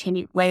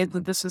continued way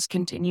that this has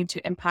continued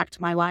to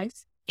impact my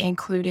life,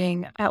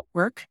 including at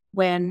work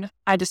when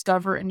I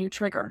discover a new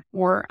trigger,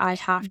 or I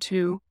have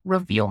to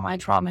reveal my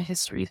trauma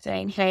history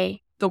saying,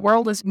 hey, the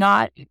world is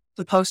not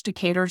supposed to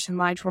cater to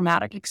my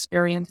traumatic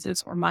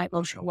experiences or my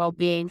emotional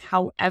well-being.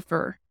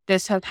 However,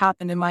 this has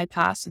happened in my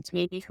past. It's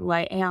made me who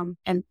I am.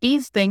 And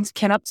these things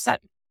can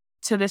upset me.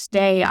 To this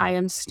day, I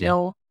am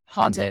still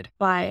haunted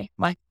by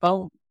my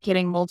phone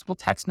getting multiple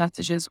text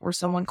messages or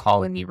someone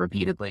calling me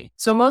repeatedly.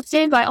 So most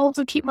days I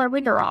also keep my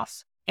ringer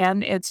off,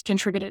 and it's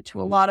contributed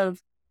to a lot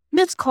of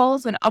missed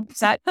calls and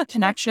upset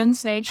connections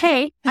saying,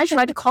 hey, I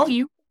tried to call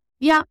you.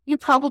 Yeah, you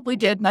probably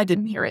did, and I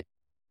didn't hear it.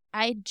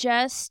 I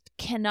just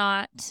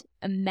cannot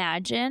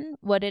imagine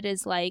what it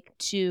is like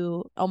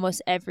to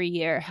almost every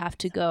year have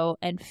to go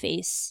and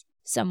face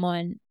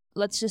someone.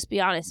 Let's just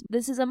be honest.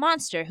 This is a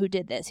monster who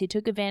did this. He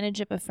took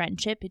advantage of a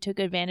friendship. He took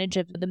advantage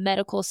of the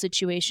medical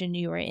situation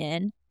you were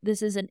in.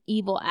 This is an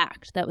evil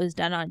act that was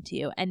done onto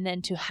you. And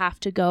then to have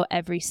to go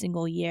every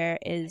single year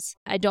is,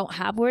 I don't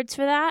have words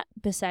for that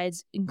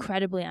besides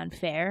incredibly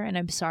unfair. And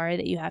I'm sorry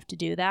that you have to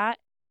do that.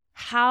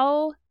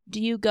 How do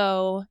you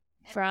go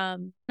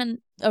from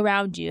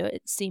around you,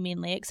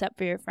 seemingly, except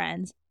for your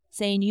friends,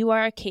 saying you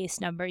are a case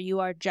number,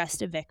 you are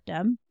just a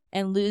victim,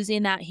 and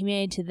losing that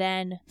humanity to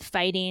then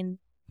fighting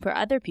for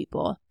other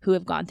people who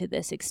have gone through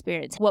this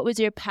experience? What was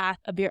your path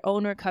of your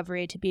own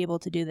recovery to be able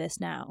to do this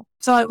now?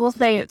 So I will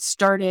say it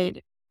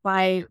started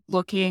by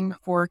looking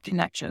for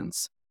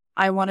connections.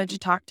 I wanted to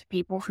talk to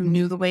people who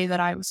knew the way that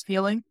I was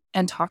feeling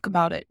and talk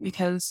about it,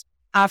 because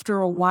after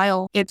a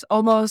while, it's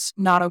almost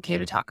not okay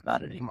to talk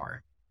about it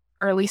anymore,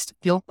 or at least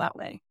feel that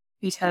way,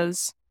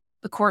 because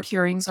the court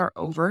hearings are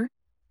over,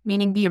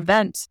 meaning the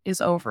event is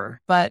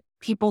over, but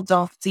people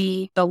don't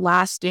see the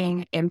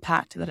lasting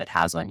impact that it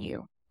has on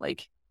you.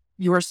 Like,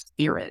 your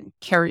spirit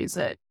carries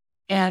it.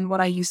 And what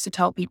I used to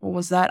tell people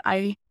was that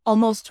I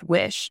almost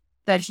wish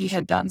that he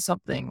had done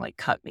something like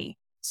cut me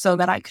so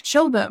that I could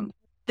show them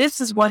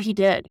this is what he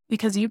did,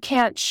 because you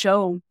can't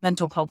show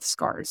mental health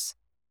scars.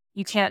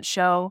 You can't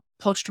show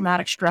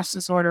post-traumatic stress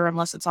disorder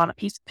unless it's on a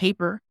piece of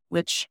paper,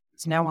 which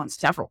is now on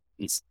several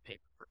pieces of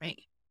paper for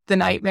me. The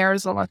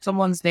nightmares, unless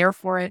someone's there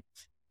for it,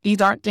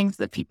 these aren't things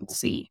that people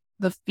see.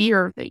 The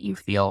fear that you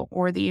feel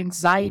or the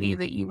anxiety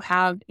that you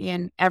have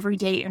in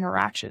everyday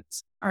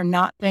interactions are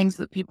not things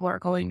that people are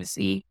going to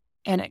see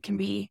and it can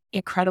be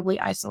incredibly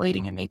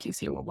isolating and make you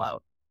feel alone.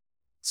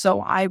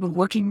 So I was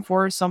looking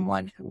for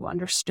someone who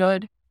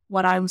understood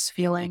what I was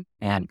feeling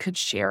and could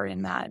share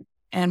in that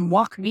and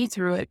walk me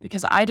through it,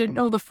 because I didn't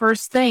know the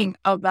first thing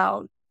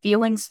about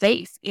feeling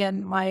safe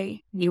in my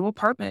new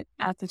apartment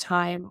at the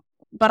time.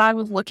 But I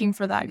was looking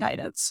for that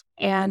guidance.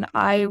 And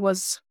I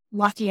was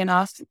lucky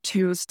enough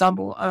to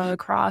stumble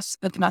across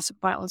a domestic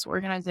violence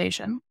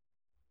organization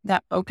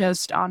that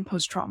focused on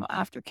post-trauma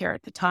aftercare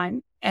at the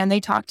time. And they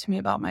talked to me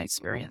about my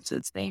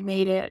experiences. They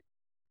made it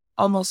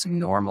almost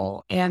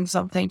normal and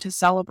something to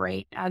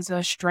celebrate as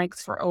a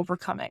strength for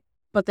overcoming.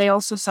 But they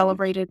also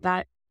celebrated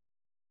that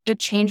it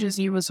changes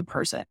you as a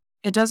person.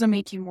 It doesn't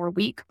make you more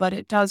weak, but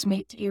it does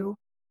make you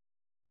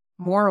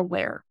more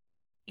aware.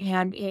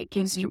 And it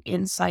gives you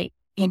insight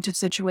into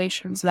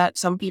situations that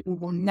some people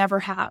will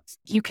never have.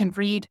 You can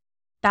read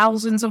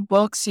thousands of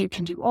books, you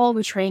can do all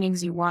the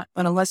trainings you want,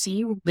 but unless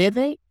you live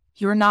it,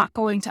 you're not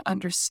going to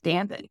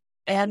understand it.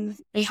 And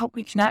they help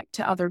me connect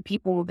to other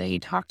people. They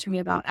talk to me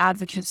about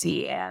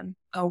advocacy and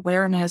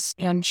awareness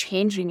and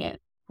changing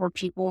it for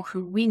people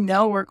who we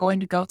know are going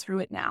to go through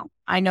it now.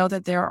 I know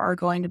that there are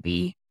going to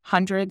be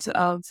hundreds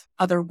of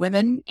other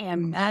women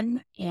and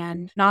men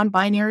and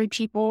non-binary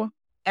people,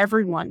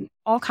 everyone,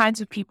 all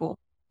kinds of people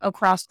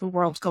across the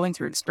world going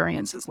through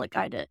experiences like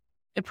I did.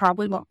 It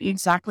probably won't be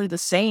exactly the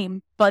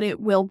same, but it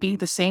will be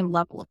the same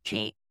level of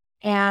change.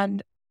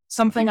 And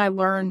something I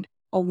learned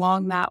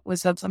along that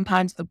was that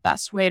sometimes the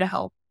best way to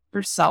help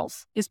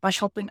yourself is by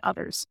helping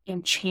others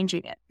and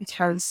changing it,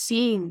 because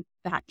seeing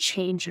that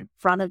change in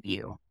front of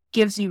you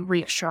gives you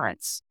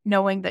reassurance,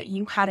 knowing that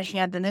you had a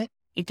hand in it.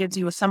 It gives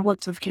you a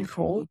semblance of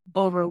control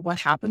over what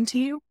happened to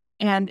you.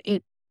 And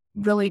it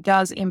really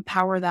does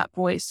empower that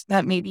voice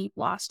that may be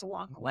lost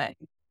along the way.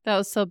 That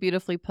was so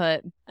beautifully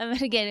put. I'm going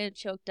to get it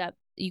choked up.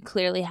 You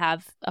clearly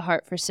have a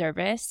heart for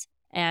service.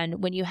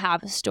 And when you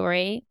have a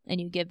story and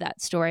you give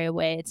that story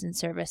away, it's in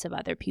service of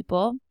other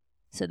people,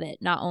 so that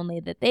not only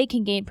that they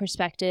can gain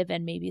perspective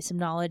and maybe some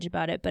knowledge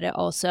about it, but it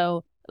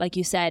also, like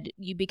you said,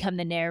 you become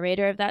the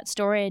narrator of that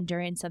story. And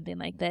during something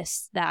like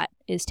this, that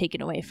is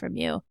taken away from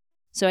you.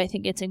 So I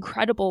think it's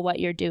incredible what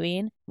you're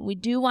doing. We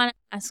do want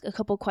to ask a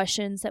couple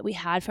questions that we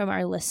had from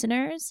our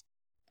listeners.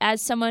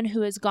 As someone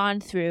who has gone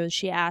through,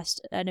 she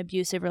asked, an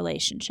abusive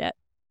relationship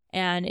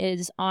and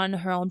is on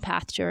her own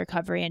path to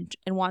recovery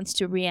and wants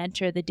to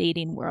re-enter the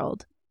dating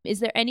world. Is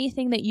there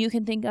anything that you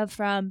can think of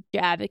from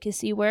your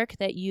advocacy work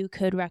that you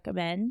could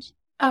recommend?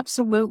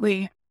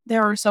 Absolutely.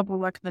 There are several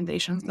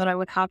recommendations that I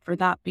would have for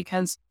that,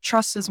 because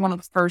trust is one of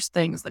the first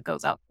things that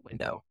goes out the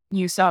window.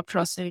 You stop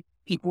trusting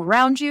people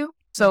around you.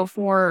 So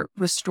for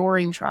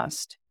restoring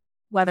trust,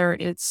 whether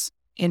it's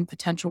in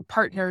potential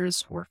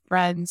partners or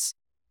friends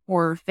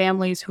or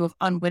families who have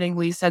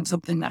unwittingly said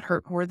something that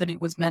hurt more than it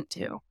was meant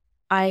to,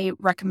 I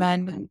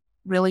recommend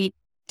really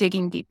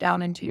digging deep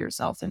down into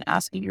yourself and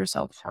asking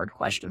yourself hard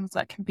questions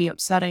that can be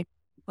upsetting.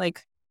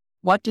 Like,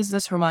 what does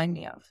this remind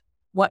me of?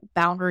 What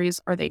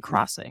boundaries are they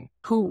crossing?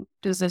 Who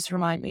does this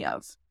remind me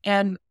of?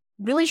 And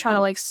really try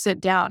to sit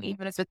down,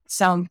 even if it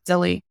sounds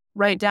silly,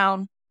 write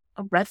down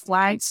a red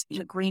flags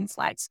and a green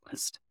flags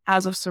list.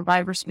 As a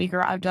survivor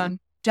speaker, I've done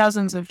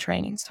dozens of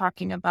trainings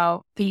talking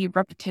about the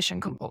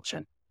repetition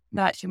compulsion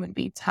that human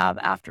beings have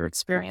after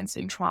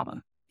experiencing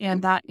trauma.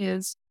 And that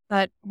is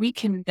that we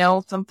can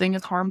know something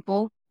is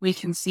harmful. We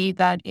can see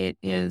that it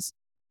is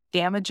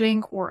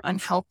damaging or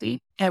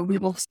unhealthy, and we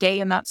will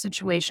stay in that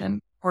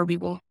situation, or we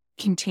will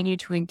continue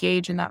to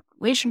engage in that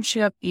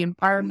relationship, the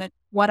environment,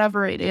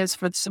 whatever it is,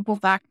 for the simple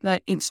fact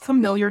that it's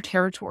familiar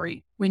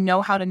territory. We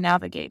know how to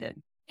navigate it.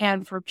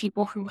 And for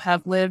people who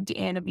have lived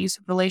in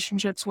abusive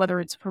relationships, whether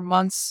it's for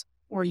months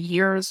or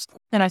years,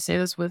 and I say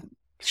this with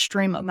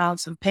extreme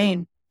amounts of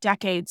pain,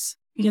 decades,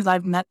 because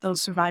I've met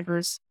those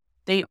survivors.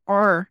 They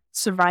are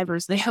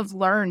survivors. They have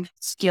learned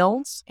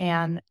skills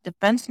and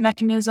defense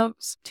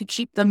mechanisms to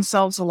keep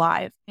themselves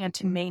alive and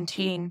to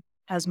maintain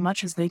as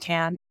much as they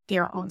can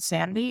their own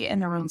sanity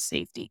and their own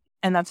safety.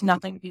 And that's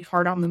nothing to be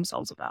hard on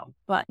themselves about.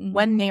 But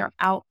when they are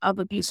out of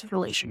abusive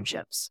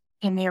relationships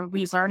and they're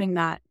relearning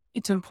that,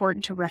 it's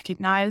important to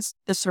recognize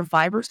the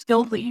survivor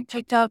skills that you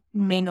picked up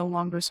may no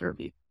longer serve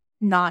you,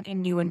 not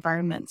in new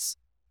environments.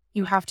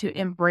 You have to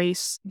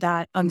embrace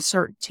that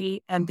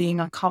uncertainty and being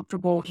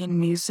uncomfortable in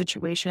new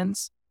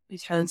situations,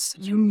 because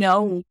you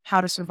know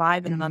how to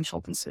survive in an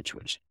unhealthy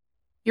situation.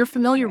 You're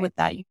familiar with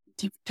that.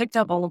 You've picked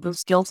up all of those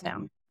skills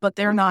now, but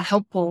they're not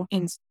helpful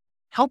in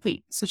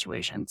healthy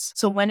situations.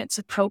 So when it's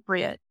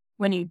appropriate,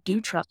 when you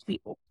do trust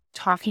people,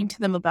 talking to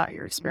them about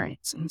your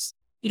experiences,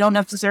 you don't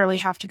necessarily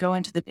have to go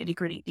into the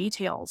nitty-gritty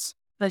details,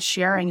 but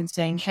sharing and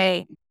saying,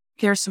 hey,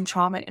 here's some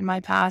trauma in my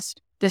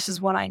past. This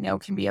is what I know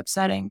can be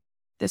upsetting.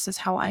 This is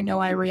how I know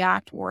I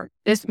react, or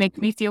this makes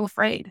me feel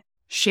afraid.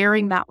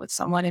 Sharing that with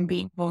someone and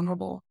being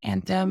vulnerable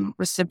and them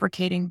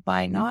reciprocating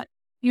by not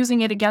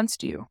using it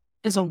against you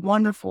is a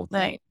wonderful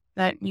thing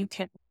that you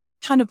can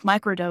kind of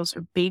microdose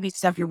or baby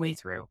step your way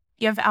through.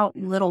 Give out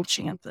little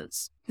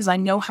chances, because I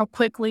know how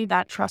quickly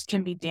that trust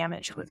can be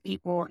damaged with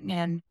people.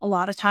 And a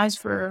lot of times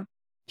for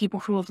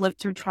people who have lived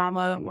through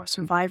trauma or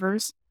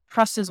survivors,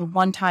 trust is a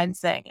one-time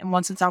thing. And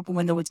once it's out the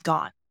window, it's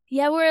gone.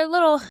 Yeah, we're a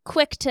little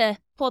quick to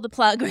pull the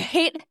plug,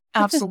 right?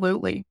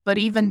 Absolutely. But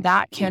even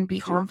that can be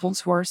harmful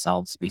to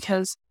ourselves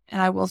because,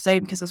 and I will say,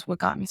 because it's what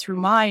got me through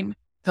mine,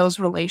 those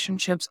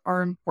relationships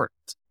are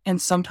important.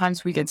 And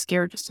sometimes we get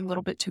scared just a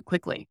little bit too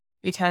quickly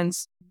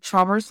because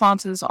trauma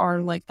responses are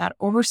like that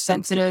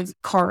oversensitive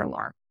car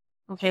alarm.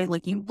 Okay,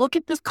 like you look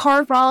at this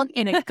car wrong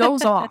and it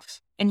goes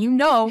off and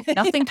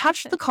nothing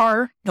touched the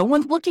car. No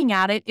one's looking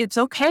at it. It's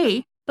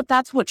okay. But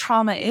that's what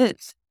trauma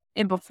is.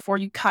 And before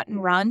you cut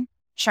and run,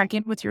 check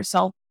in with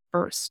yourself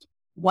first.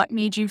 What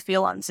made you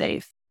feel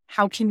unsafe?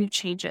 How can you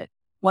change it?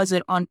 Was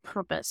it on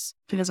purpose?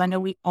 Because I know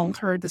we all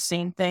heard the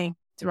same thing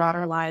throughout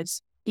our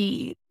lives.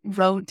 The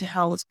road to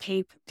hell is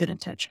paved with good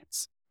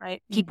intentions,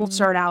 right? People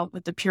start out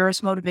with the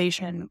purest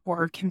motivation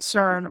or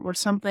concern or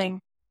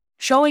something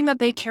showing that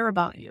they care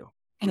about you.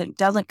 And it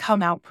doesn't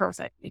come out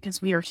perfect because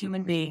we are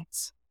human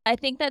beings. I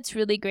think that's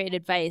really great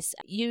advice.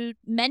 You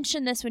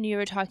mentioned this when you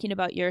were talking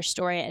about your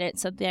story, and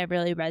it's something I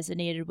really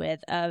resonated with,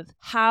 of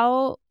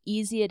how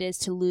easy it is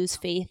to lose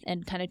faith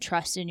and kind of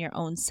trust in your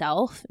own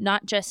self,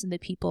 not just in the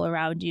people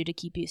around you to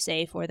keep you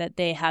safe or that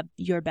they have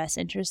your best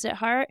interest at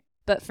heart.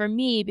 But for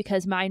me,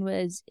 because mine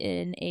was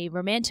in a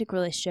romantic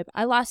relationship,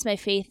 I lost my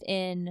faith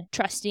in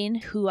trusting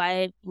who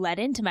I let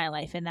into my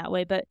life in that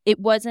way. But it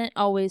wasn't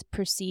always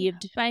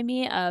perceived by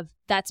me of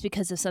that's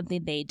because of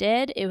something they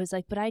did. It was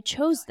like, but I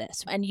chose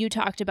this. And you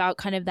talked about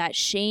kind of that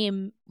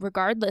shame,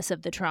 regardless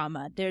of the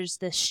trauma. There's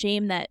this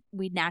shame that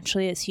we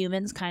naturally as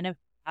humans kind of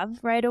have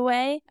right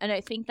away. And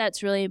I think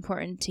that's really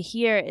important to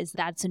hear is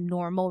that's a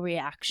normal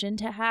reaction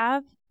to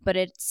have, but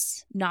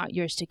it's not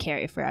yours to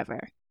carry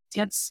forever.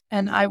 Yes.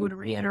 And I would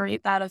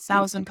reiterate that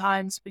 1,000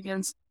 times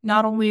because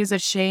not only is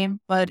it shame,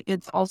 but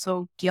it's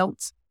also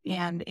guilt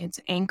and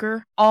it's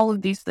anger. All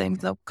of these things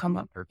that come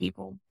up for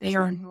people, they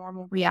are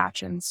normal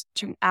reactions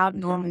to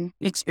abnormal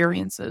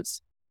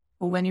experiences.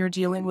 But when you're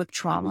dealing with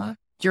trauma,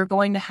 you're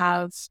going to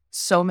have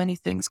so many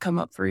things come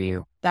up for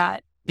you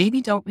that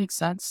maybe don't make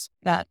sense,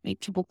 that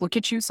make people look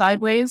at you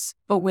sideways,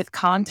 but with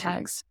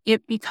context,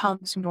 it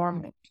becomes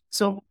normal.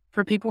 So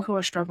for people who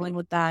are struggling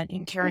with that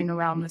and carrying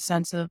around the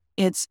sense of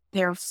it's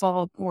their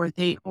fault or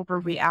they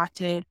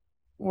overreacted,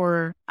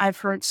 or I've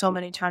heard so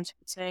many times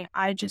people say,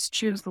 I just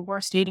choose the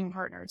worst dating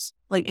partners.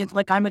 Like it's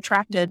like I'm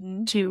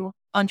attracted to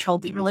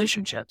unhealthy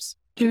relationships.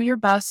 Do your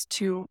best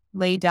to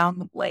lay down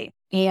the blame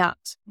and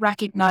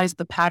recognize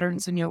the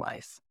patterns in your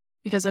life.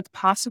 Because it's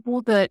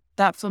possible that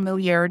that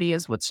familiarity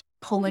is what's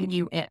pulling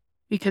you in.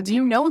 Because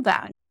you know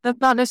that. That's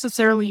not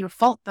necessarily your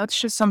fault. That's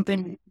just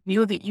something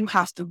new that you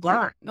have to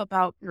learn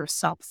about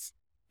yourself.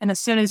 And as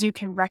soon as you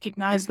can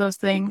recognize those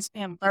things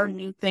and learn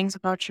new things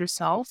about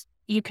yourself,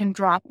 you can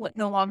drop what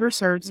no longer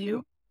serves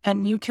you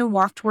and you can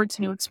walk towards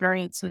new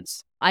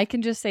experiences. I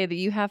can just say that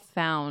you have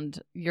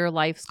found your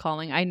life's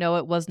calling. I know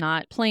it was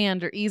not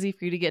planned or easy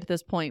for you to get to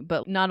this point,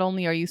 but not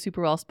only are you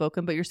super well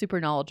spoken, but you're super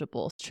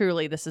knowledgeable.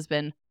 Truly, this has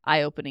been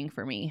eye-opening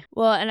for me.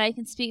 Well, and I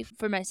can speak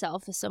for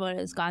myself as someone who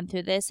has gone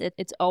through this.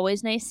 It's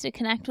always nice to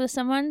connect with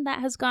someone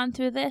that has gone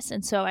through this.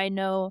 And so I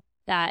know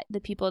that the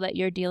people that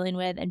you're dealing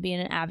with and being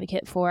an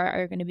advocate for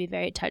are going to be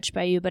very touched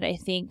by you. But I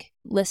think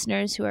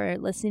listeners who are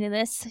listening to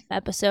this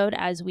episode,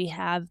 as we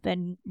have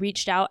been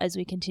reached out as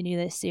we continue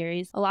this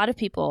series, a lot of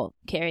people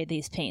carry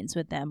these pains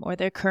with them or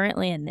they're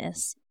currently in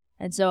this.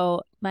 And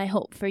so my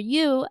hope for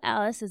you,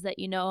 Alice, is that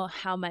you know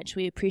how much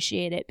we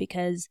appreciate it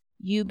because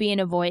you being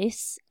a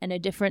voice and a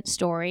different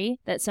story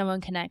that someone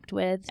connect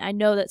with. I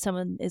know that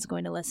someone is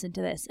going to listen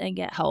to this and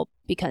get help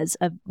because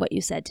of what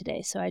you said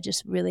today. So I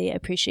just really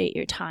appreciate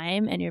your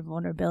time and your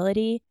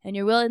vulnerability and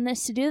your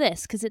willingness to do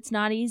this because it's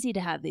not easy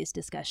to have these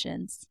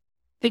discussions.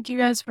 Thank you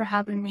guys for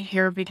having me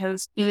here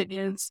because it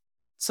is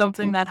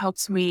something that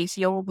helps me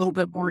heal a little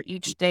bit more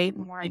each day. The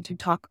more I do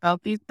talk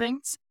about these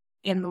things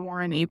and the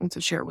more I'm able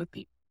to share with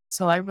people.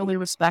 So I really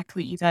respect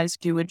what you guys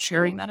do in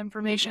sharing that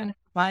information,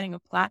 providing a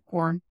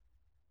platform.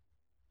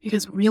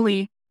 Because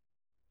really,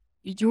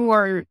 you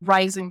are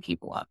rising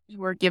people up.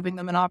 You are giving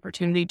them an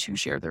opportunity to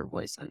share their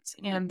voices.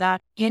 And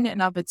that in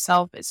and of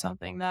itself is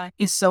something that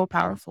is so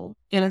powerful.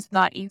 And it's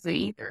not easy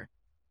either.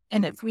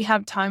 And if we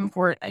have time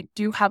for it, I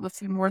do have a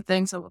few more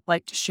things I would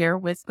like to share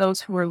with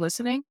those who are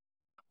listening.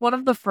 One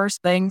of the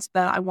first things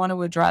that I want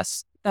to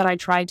address that I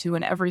try to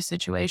in every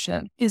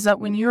situation is that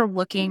when you're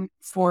looking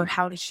for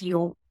how to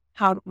heal,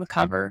 how to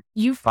recover,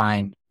 you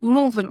find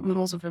oodles and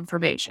oodles of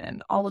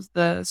information, all of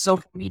the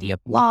social media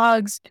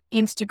blogs,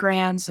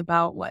 Instagrams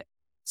about what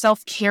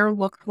self-care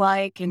looked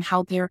like and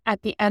how they're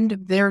at the end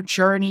of their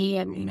journey.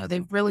 And,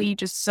 they've really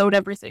just sewed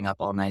everything up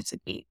all nice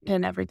and neat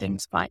and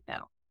everything's fine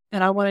now.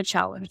 And I want to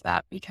challenge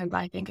that because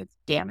I think it's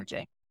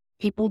damaging.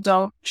 People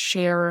don't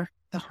share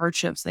the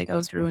hardships they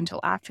go through until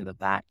after the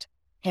fact.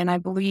 And I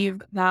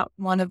believe that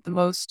one of the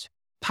most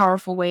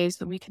powerful ways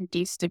that we can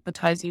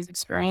destigmatize these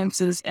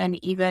experiences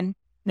and even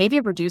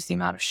maybe reduce the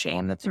amount of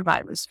shame that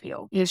survivors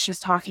feel is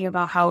just talking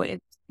about how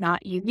it's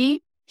not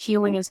easy.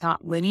 Healing is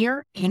not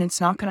linear and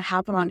it's not going to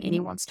happen on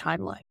anyone's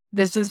timeline.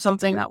 this is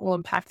something that will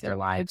impact their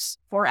lives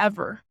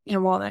forever.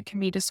 And while that can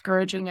be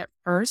discouraging at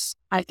first,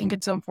 I think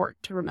it's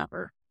important to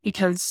remember,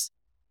 because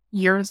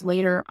years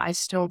later, I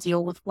still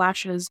deal with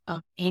flashes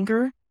of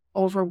anger,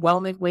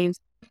 overwhelming waves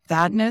of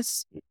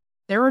sadness.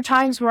 There are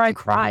times where I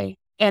cry,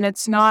 and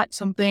it's not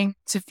something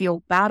to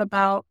feel bad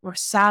about or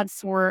sad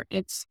for.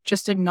 It's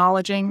just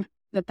acknowledging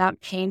that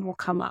that pain will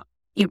come up.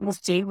 It will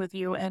stay with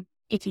you. And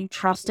if you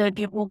trust it,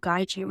 it will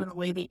guide you in the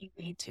way that you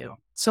need to.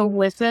 So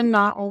listen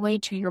not only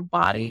to your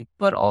body,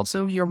 but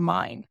also your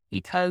mind,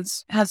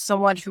 because as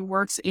someone who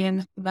works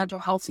in the mental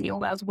health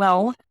field as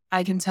well,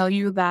 I can tell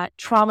you that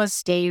trauma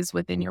stays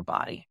within your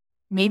body.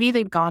 Maybe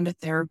they've gone to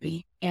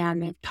therapy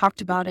and they've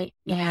talked about it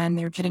and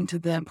they're getting to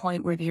the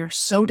point where they're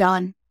so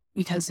done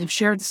because they've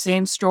shared the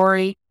same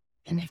story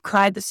and they've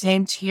cried the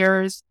same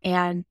tears.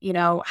 And,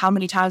 how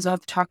many times I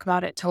have to talk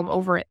about it till I'm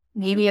over it.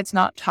 Maybe it's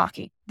not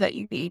talking that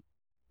you need.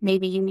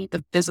 Maybe you need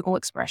the physical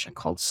expression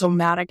called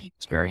somatic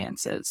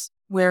experiences,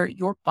 where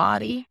your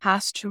body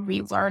has to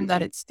relearn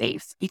that it's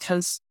safe,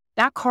 because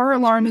that car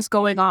alarm is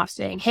going off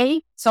saying,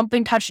 hey,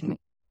 something touched me.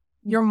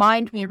 Your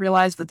mind may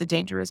realize that the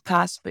danger is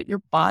past, but your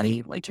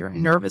body, like your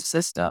nervous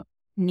system,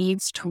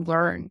 needs to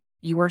learn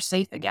you are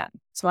safe again.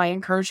 So I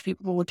encourage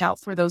people to look out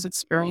for those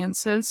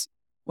experiences,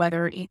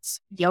 whether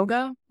it's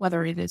yoga,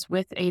 whether it is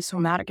with a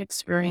somatic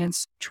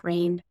experience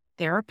trained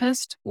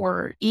therapist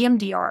or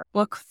EMDR.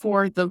 Look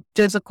for the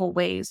physical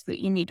ways that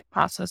you need to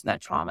process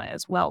that trauma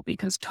as well,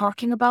 because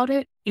talking about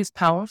it is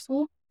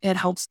powerful. It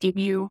helps give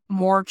you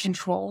more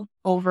control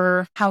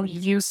over how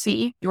you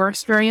see your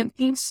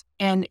experiences,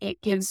 and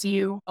it gives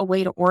you a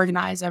way to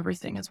organize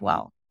everything as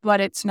well. But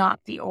it's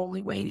not the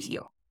only way to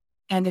heal.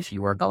 And if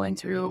you are going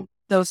through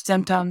those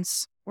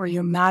symptoms, or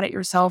you're mad at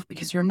yourself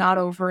because you're not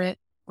over it,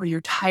 or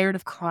you're tired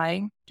of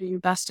crying, do your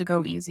best to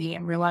go easy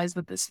and realize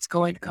that this is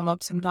going to come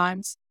up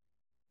sometimes.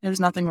 There's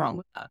nothing wrong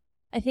with that.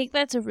 I think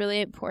that's a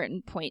really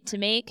important point to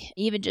make.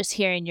 Even just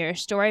hearing your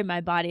story,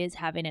 my body is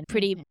having a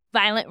pretty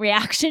violent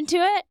reaction to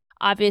it.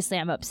 Obviously,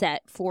 I'm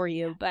upset for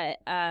you, but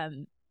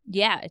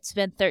it's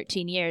been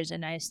 13 years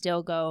and I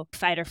still go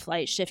fight or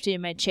flight, shifting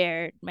in my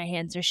chair. My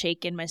hands are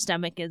shaking. My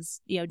stomach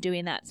is,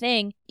 doing that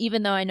thing,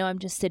 even though I know I'm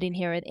just sitting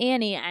here with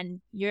Annie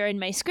and you're in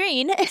my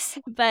screen.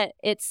 But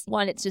it's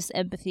just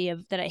empathy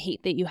of that. I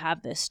hate that you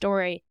have this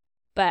story.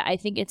 But I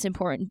think it's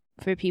important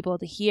for people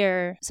to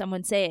hear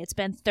someone say, it's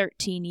been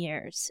 13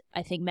 years.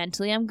 I think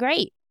mentally I'm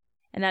great.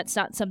 And that's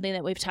not something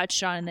that we've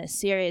touched on in this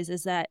series,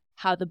 is that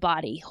how the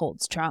body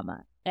holds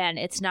trauma. And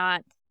it's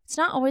not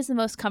always the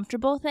most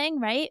comfortable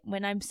thing, right?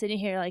 When I'm sitting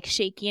here like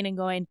shaking and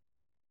going,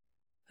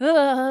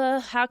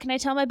 how can I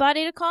tell my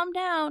body to calm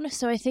down?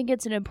 So I think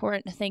it's an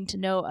important thing to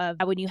know of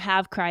when you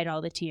have cried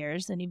all the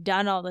tears and you've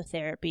done all the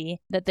therapy,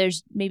 that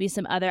there's maybe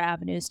some other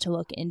avenues to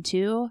look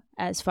into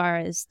as far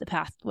as the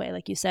pathway,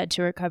 like you said,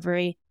 to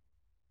recovery.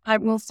 I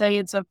will say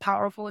it's a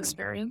powerful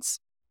experience.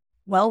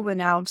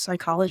 Well-renowned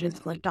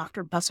psychologist like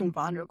Dr. Bessel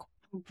van der Kolk,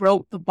 who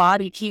wrote The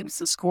Body Keeps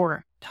the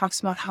Score, talks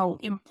about how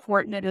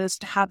important it is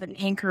to have an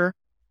anchor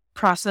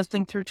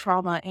processing through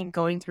trauma and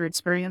going through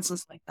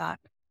experiences like that.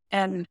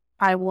 And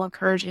I will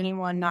encourage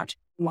anyone not to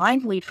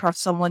blindly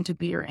trust someone to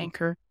be your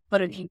anchor,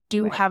 but if you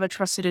do have a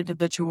trusted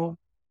individual,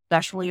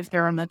 especially if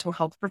they're a mental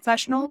health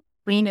professional,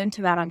 lean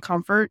into that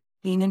uncomfort,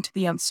 lean into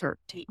the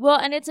uncertainty. Well,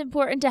 and it's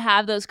important to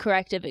have those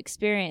corrective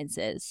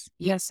experiences.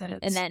 Yes, it is.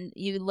 And then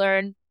you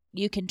learn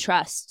you can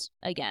trust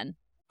again.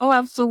 Oh,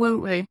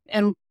 absolutely.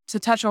 And to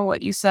touch on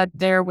what you said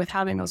there with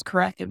having those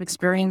corrective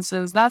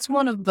experiences, that's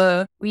one of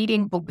the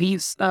leading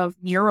beliefs of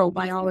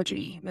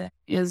neurobiology,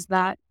 is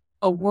that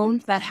a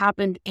wound that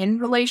happened in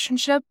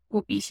relationship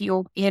will be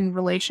healed in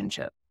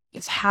relationship.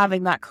 It's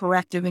having that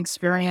corrective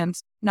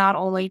experience, not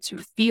only to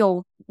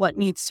feel what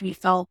needs to be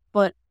felt,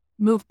 but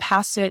move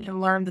past it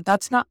and learn that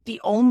that's not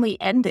the only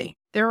ending.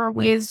 There are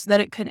ways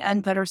that it could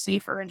end that are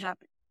safer and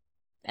happy.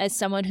 As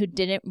someone who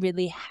didn't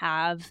really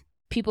have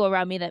people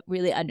around me that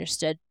really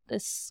understood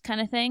this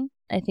kind of thing,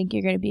 I think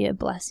you're going to be a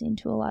blessing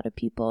to a lot of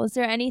people. Is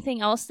there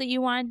anything else that you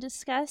want to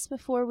discuss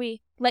before we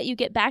let you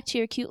get back to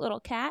your cute little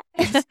cat?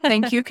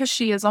 Thank you, because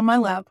she is on my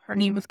lap. Her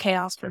name is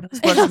Chaos for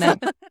this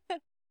listening.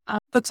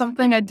 But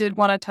something I did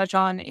want to touch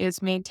on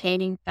is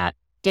maintaining that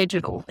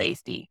digital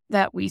safety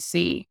that we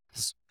see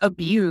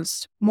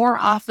abused more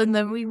often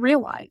than we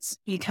realize,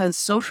 because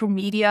social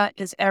media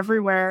is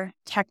everywhere,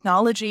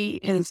 technology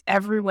is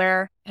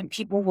everywhere, and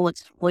people will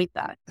exploit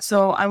that.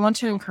 So I want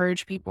to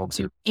encourage people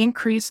to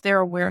increase their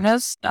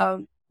awareness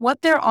of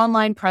what their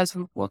online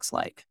presence looks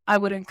like. I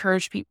would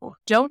encourage people,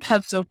 don't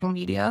have social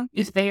media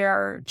if they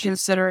are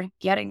considering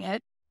getting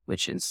it,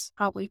 which is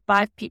probably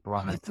 5 people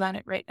on the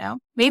planet right now.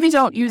 Maybe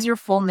don't use your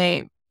full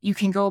name. You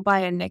can go by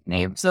a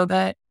nickname so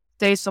that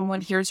say someone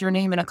hears your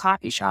name in a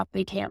coffee shop,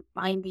 they can't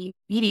find the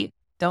media.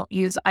 Don't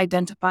use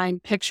identifying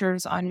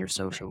pictures on your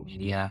social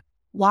media.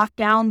 Lock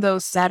down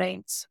those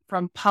settings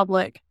from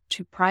public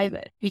to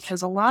private,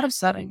 because a lot of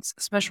settings,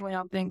 especially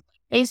on things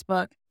like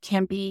Facebook,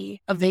 can be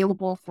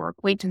available for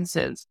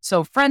acquaintances.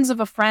 So friends of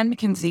a friend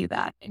can see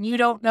that, and you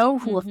don't know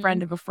who a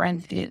friend of a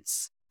friend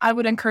is. I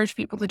would encourage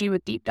people to do a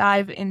deep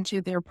dive into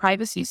their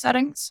privacy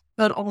settings,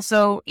 but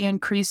also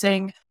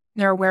increasing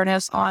their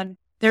awareness on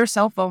their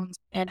cell phones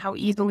and how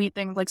easily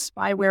things like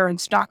spyware and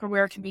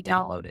stalkerware can be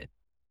downloaded.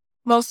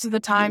 Most of the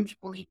time,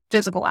 people need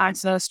physical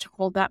access to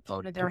hold that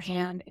phone in their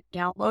hand and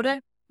download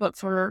it. But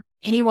for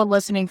anyone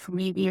listening who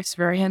may be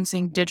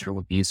experiencing digital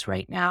abuse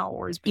right now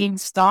or is being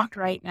stalked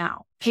right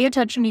now, pay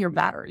attention to your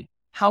battery.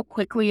 How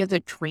quickly is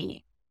it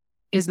draining?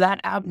 Is that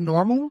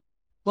abnormal?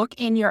 Look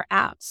in your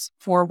apps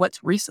for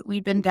what's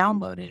recently been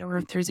downloaded or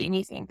if there's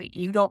anything that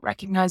you don't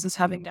recognize as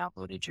having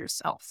downloaded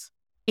yourself.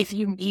 If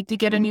you need to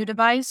get a new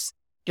device,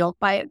 don't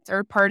buy it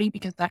third party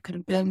because that could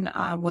have been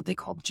what they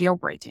call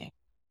jailbreaking.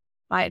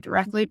 Buy it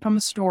directly from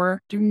a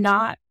store. Do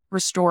not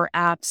restore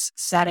apps,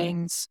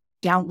 settings,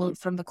 download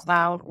from the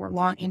cloud, or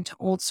log into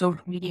old social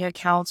media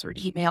accounts or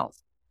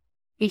emails,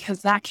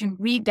 because that can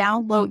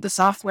re-download the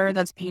software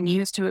that's being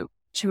used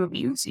to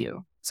abuse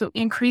you. So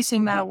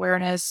increasing that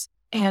awareness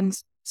and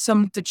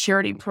some of the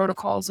charity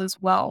protocols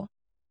as well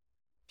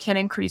can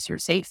increase your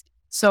safety.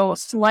 So a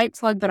slight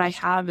plug that I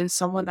have is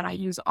someone that I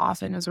use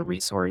often as a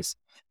resource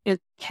is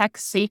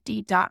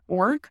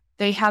techsafety.org.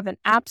 They have an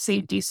app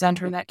safety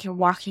center that can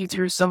walk you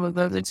through some of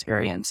those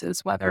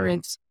experiences, whether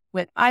it's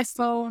with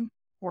iPhone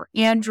or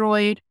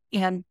Android,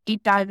 and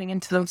deep diving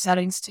into those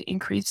settings to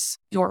increase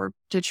your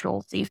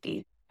digital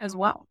safety as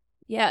well.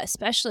 Yeah,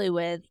 especially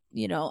with,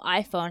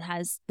 iPhone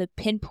has the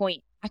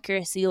pinpoint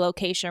accuracy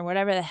location or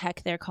whatever the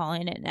heck they're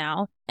calling it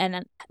now.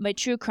 And my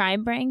true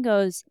crime brain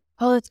goes,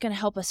 oh, it's going to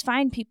help us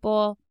find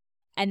people.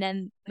 And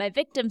then my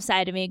victim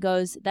side of me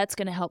goes, that's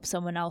going to help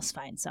someone else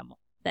find someone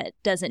that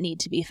doesn't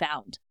need to be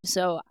found.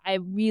 So I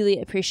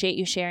really appreciate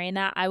you sharing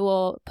that. I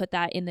will put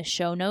that in the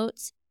show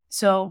notes.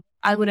 So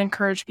I would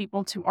encourage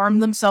people to arm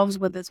themselves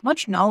with as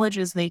much knowledge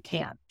as they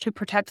can to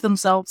protect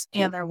themselves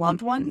and their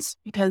loved ones,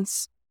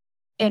 because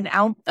an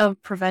ounce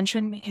of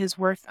prevention is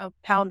worth a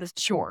pound of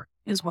cure,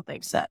 is what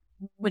they've said,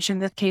 which in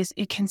this case,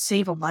 it can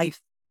save a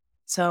life.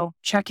 So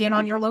check in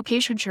on your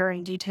location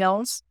sharing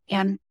details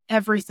and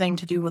everything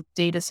to do with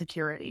data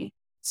security,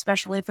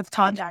 especially if it's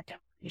contact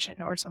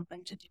information or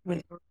something to do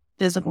with your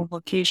physical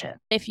location.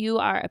 If you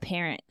are a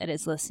parent that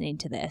is listening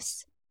to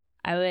this,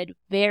 I would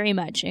very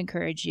much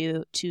encourage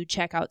you to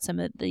check out some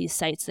of these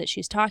sites that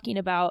she's talking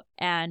about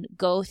and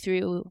go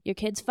through your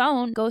kid's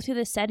phone, go through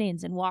the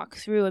settings and walk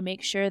through and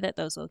make sure that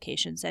those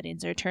location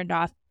settings are turned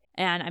off.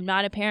 And I'm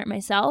not a parent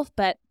myself,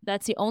 but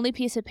that's the only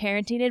piece of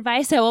parenting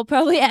advice I will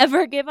probably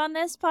ever give on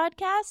this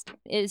podcast,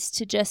 is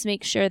to just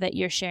make sure that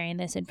you're sharing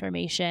this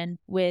information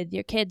with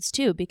your kids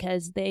too,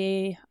 because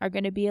they are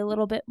going to be a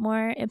little bit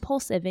more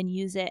impulsive and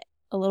use it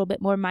a little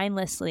bit more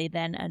mindlessly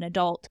than an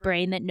adult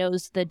brain that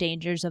knows the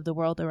dangers of the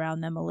world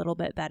around them a little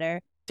bit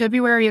better.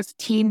 February is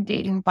Teen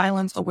Dating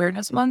Violence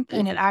Awareness Month,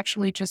 and it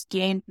actually just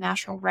gained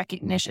national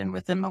recognition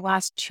within the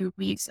last 2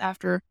 weeks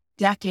after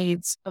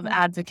decades of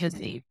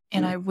advocacy.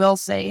 And I will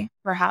say,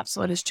 perhaps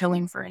what is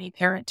chilling for any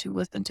parent to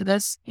listen to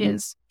this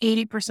is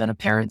 80% of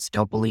parents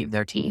don't believe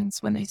their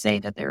teens when they say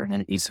that they're in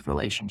an abusive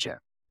relationship.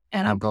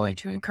 And I'm going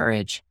to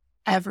encourage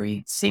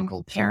every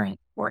single parent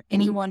or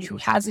anyone who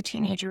has a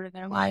teenager in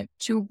their life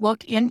to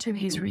look into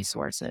these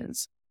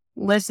resources,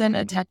 listen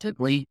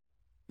attentively,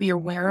 be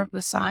aware of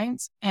the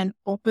signs, and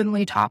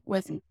openly talk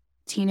with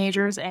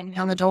teenagers and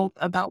young adults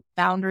about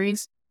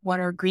boundaries. What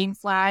are green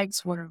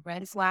flags? What are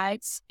red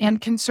flags?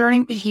 And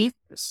concerning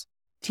behaviors.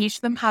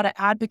 Teach them how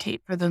to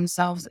advocate for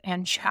themselves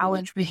and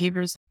challenge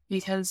behaviors,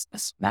 because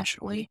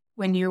especially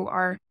when you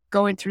are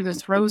going through the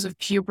throes of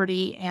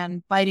puberty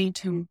and fighting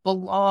to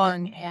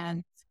belong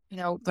and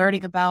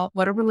learning about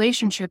what a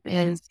relationship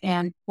is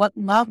and what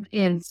love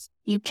is,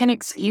 you can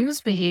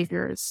excuse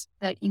behaviors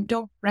that you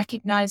don't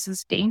recognize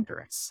as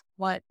dangerous.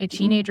 What a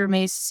teenager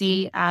may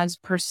see as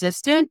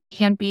persistent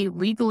can be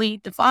legally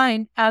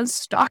defined as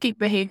stalking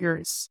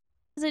behaviors.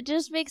 It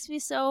just makes me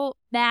so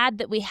mad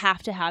that we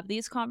have to have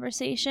these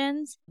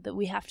conversations, that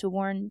we have to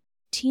warn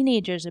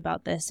teenagers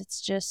about this. It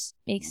just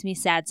makes me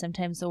sad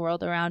sometimes, the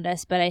world around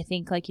us. But I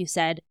think, like you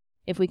said,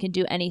 if we can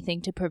do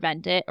anything to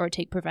prevent it or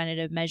take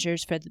preventative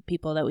measures for the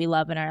people that we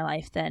love in our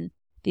life, then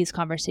these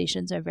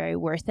conversations are very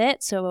worth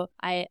it. So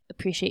I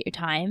appreciate your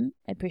time.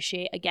 I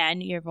appreciate,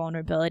 again, your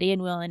vulnerability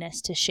and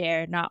willingness to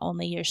share not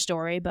only your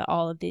story, but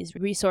all of these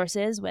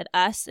resources with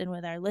us and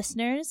with our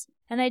listeners.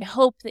 And I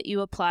hope that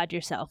you applaud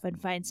yourself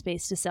and find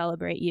space to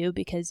celebrate you,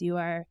 because you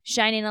are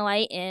shining a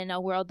light in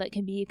a world that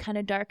can be kind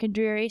of dark and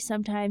dreary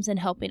sometimes, and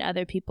helping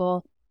other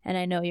people. And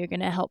I know you're going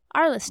to help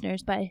our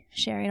listeners by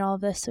sharing all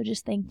of this. So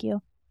just thank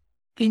you.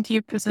 Thank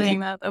you for saying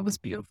that. That was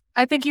beautiful.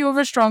 I think you have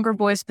a stronger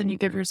voice than you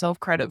give yourself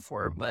credit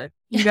for, but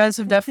you guys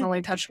have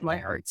definitely touched my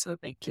heart, so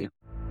thank you.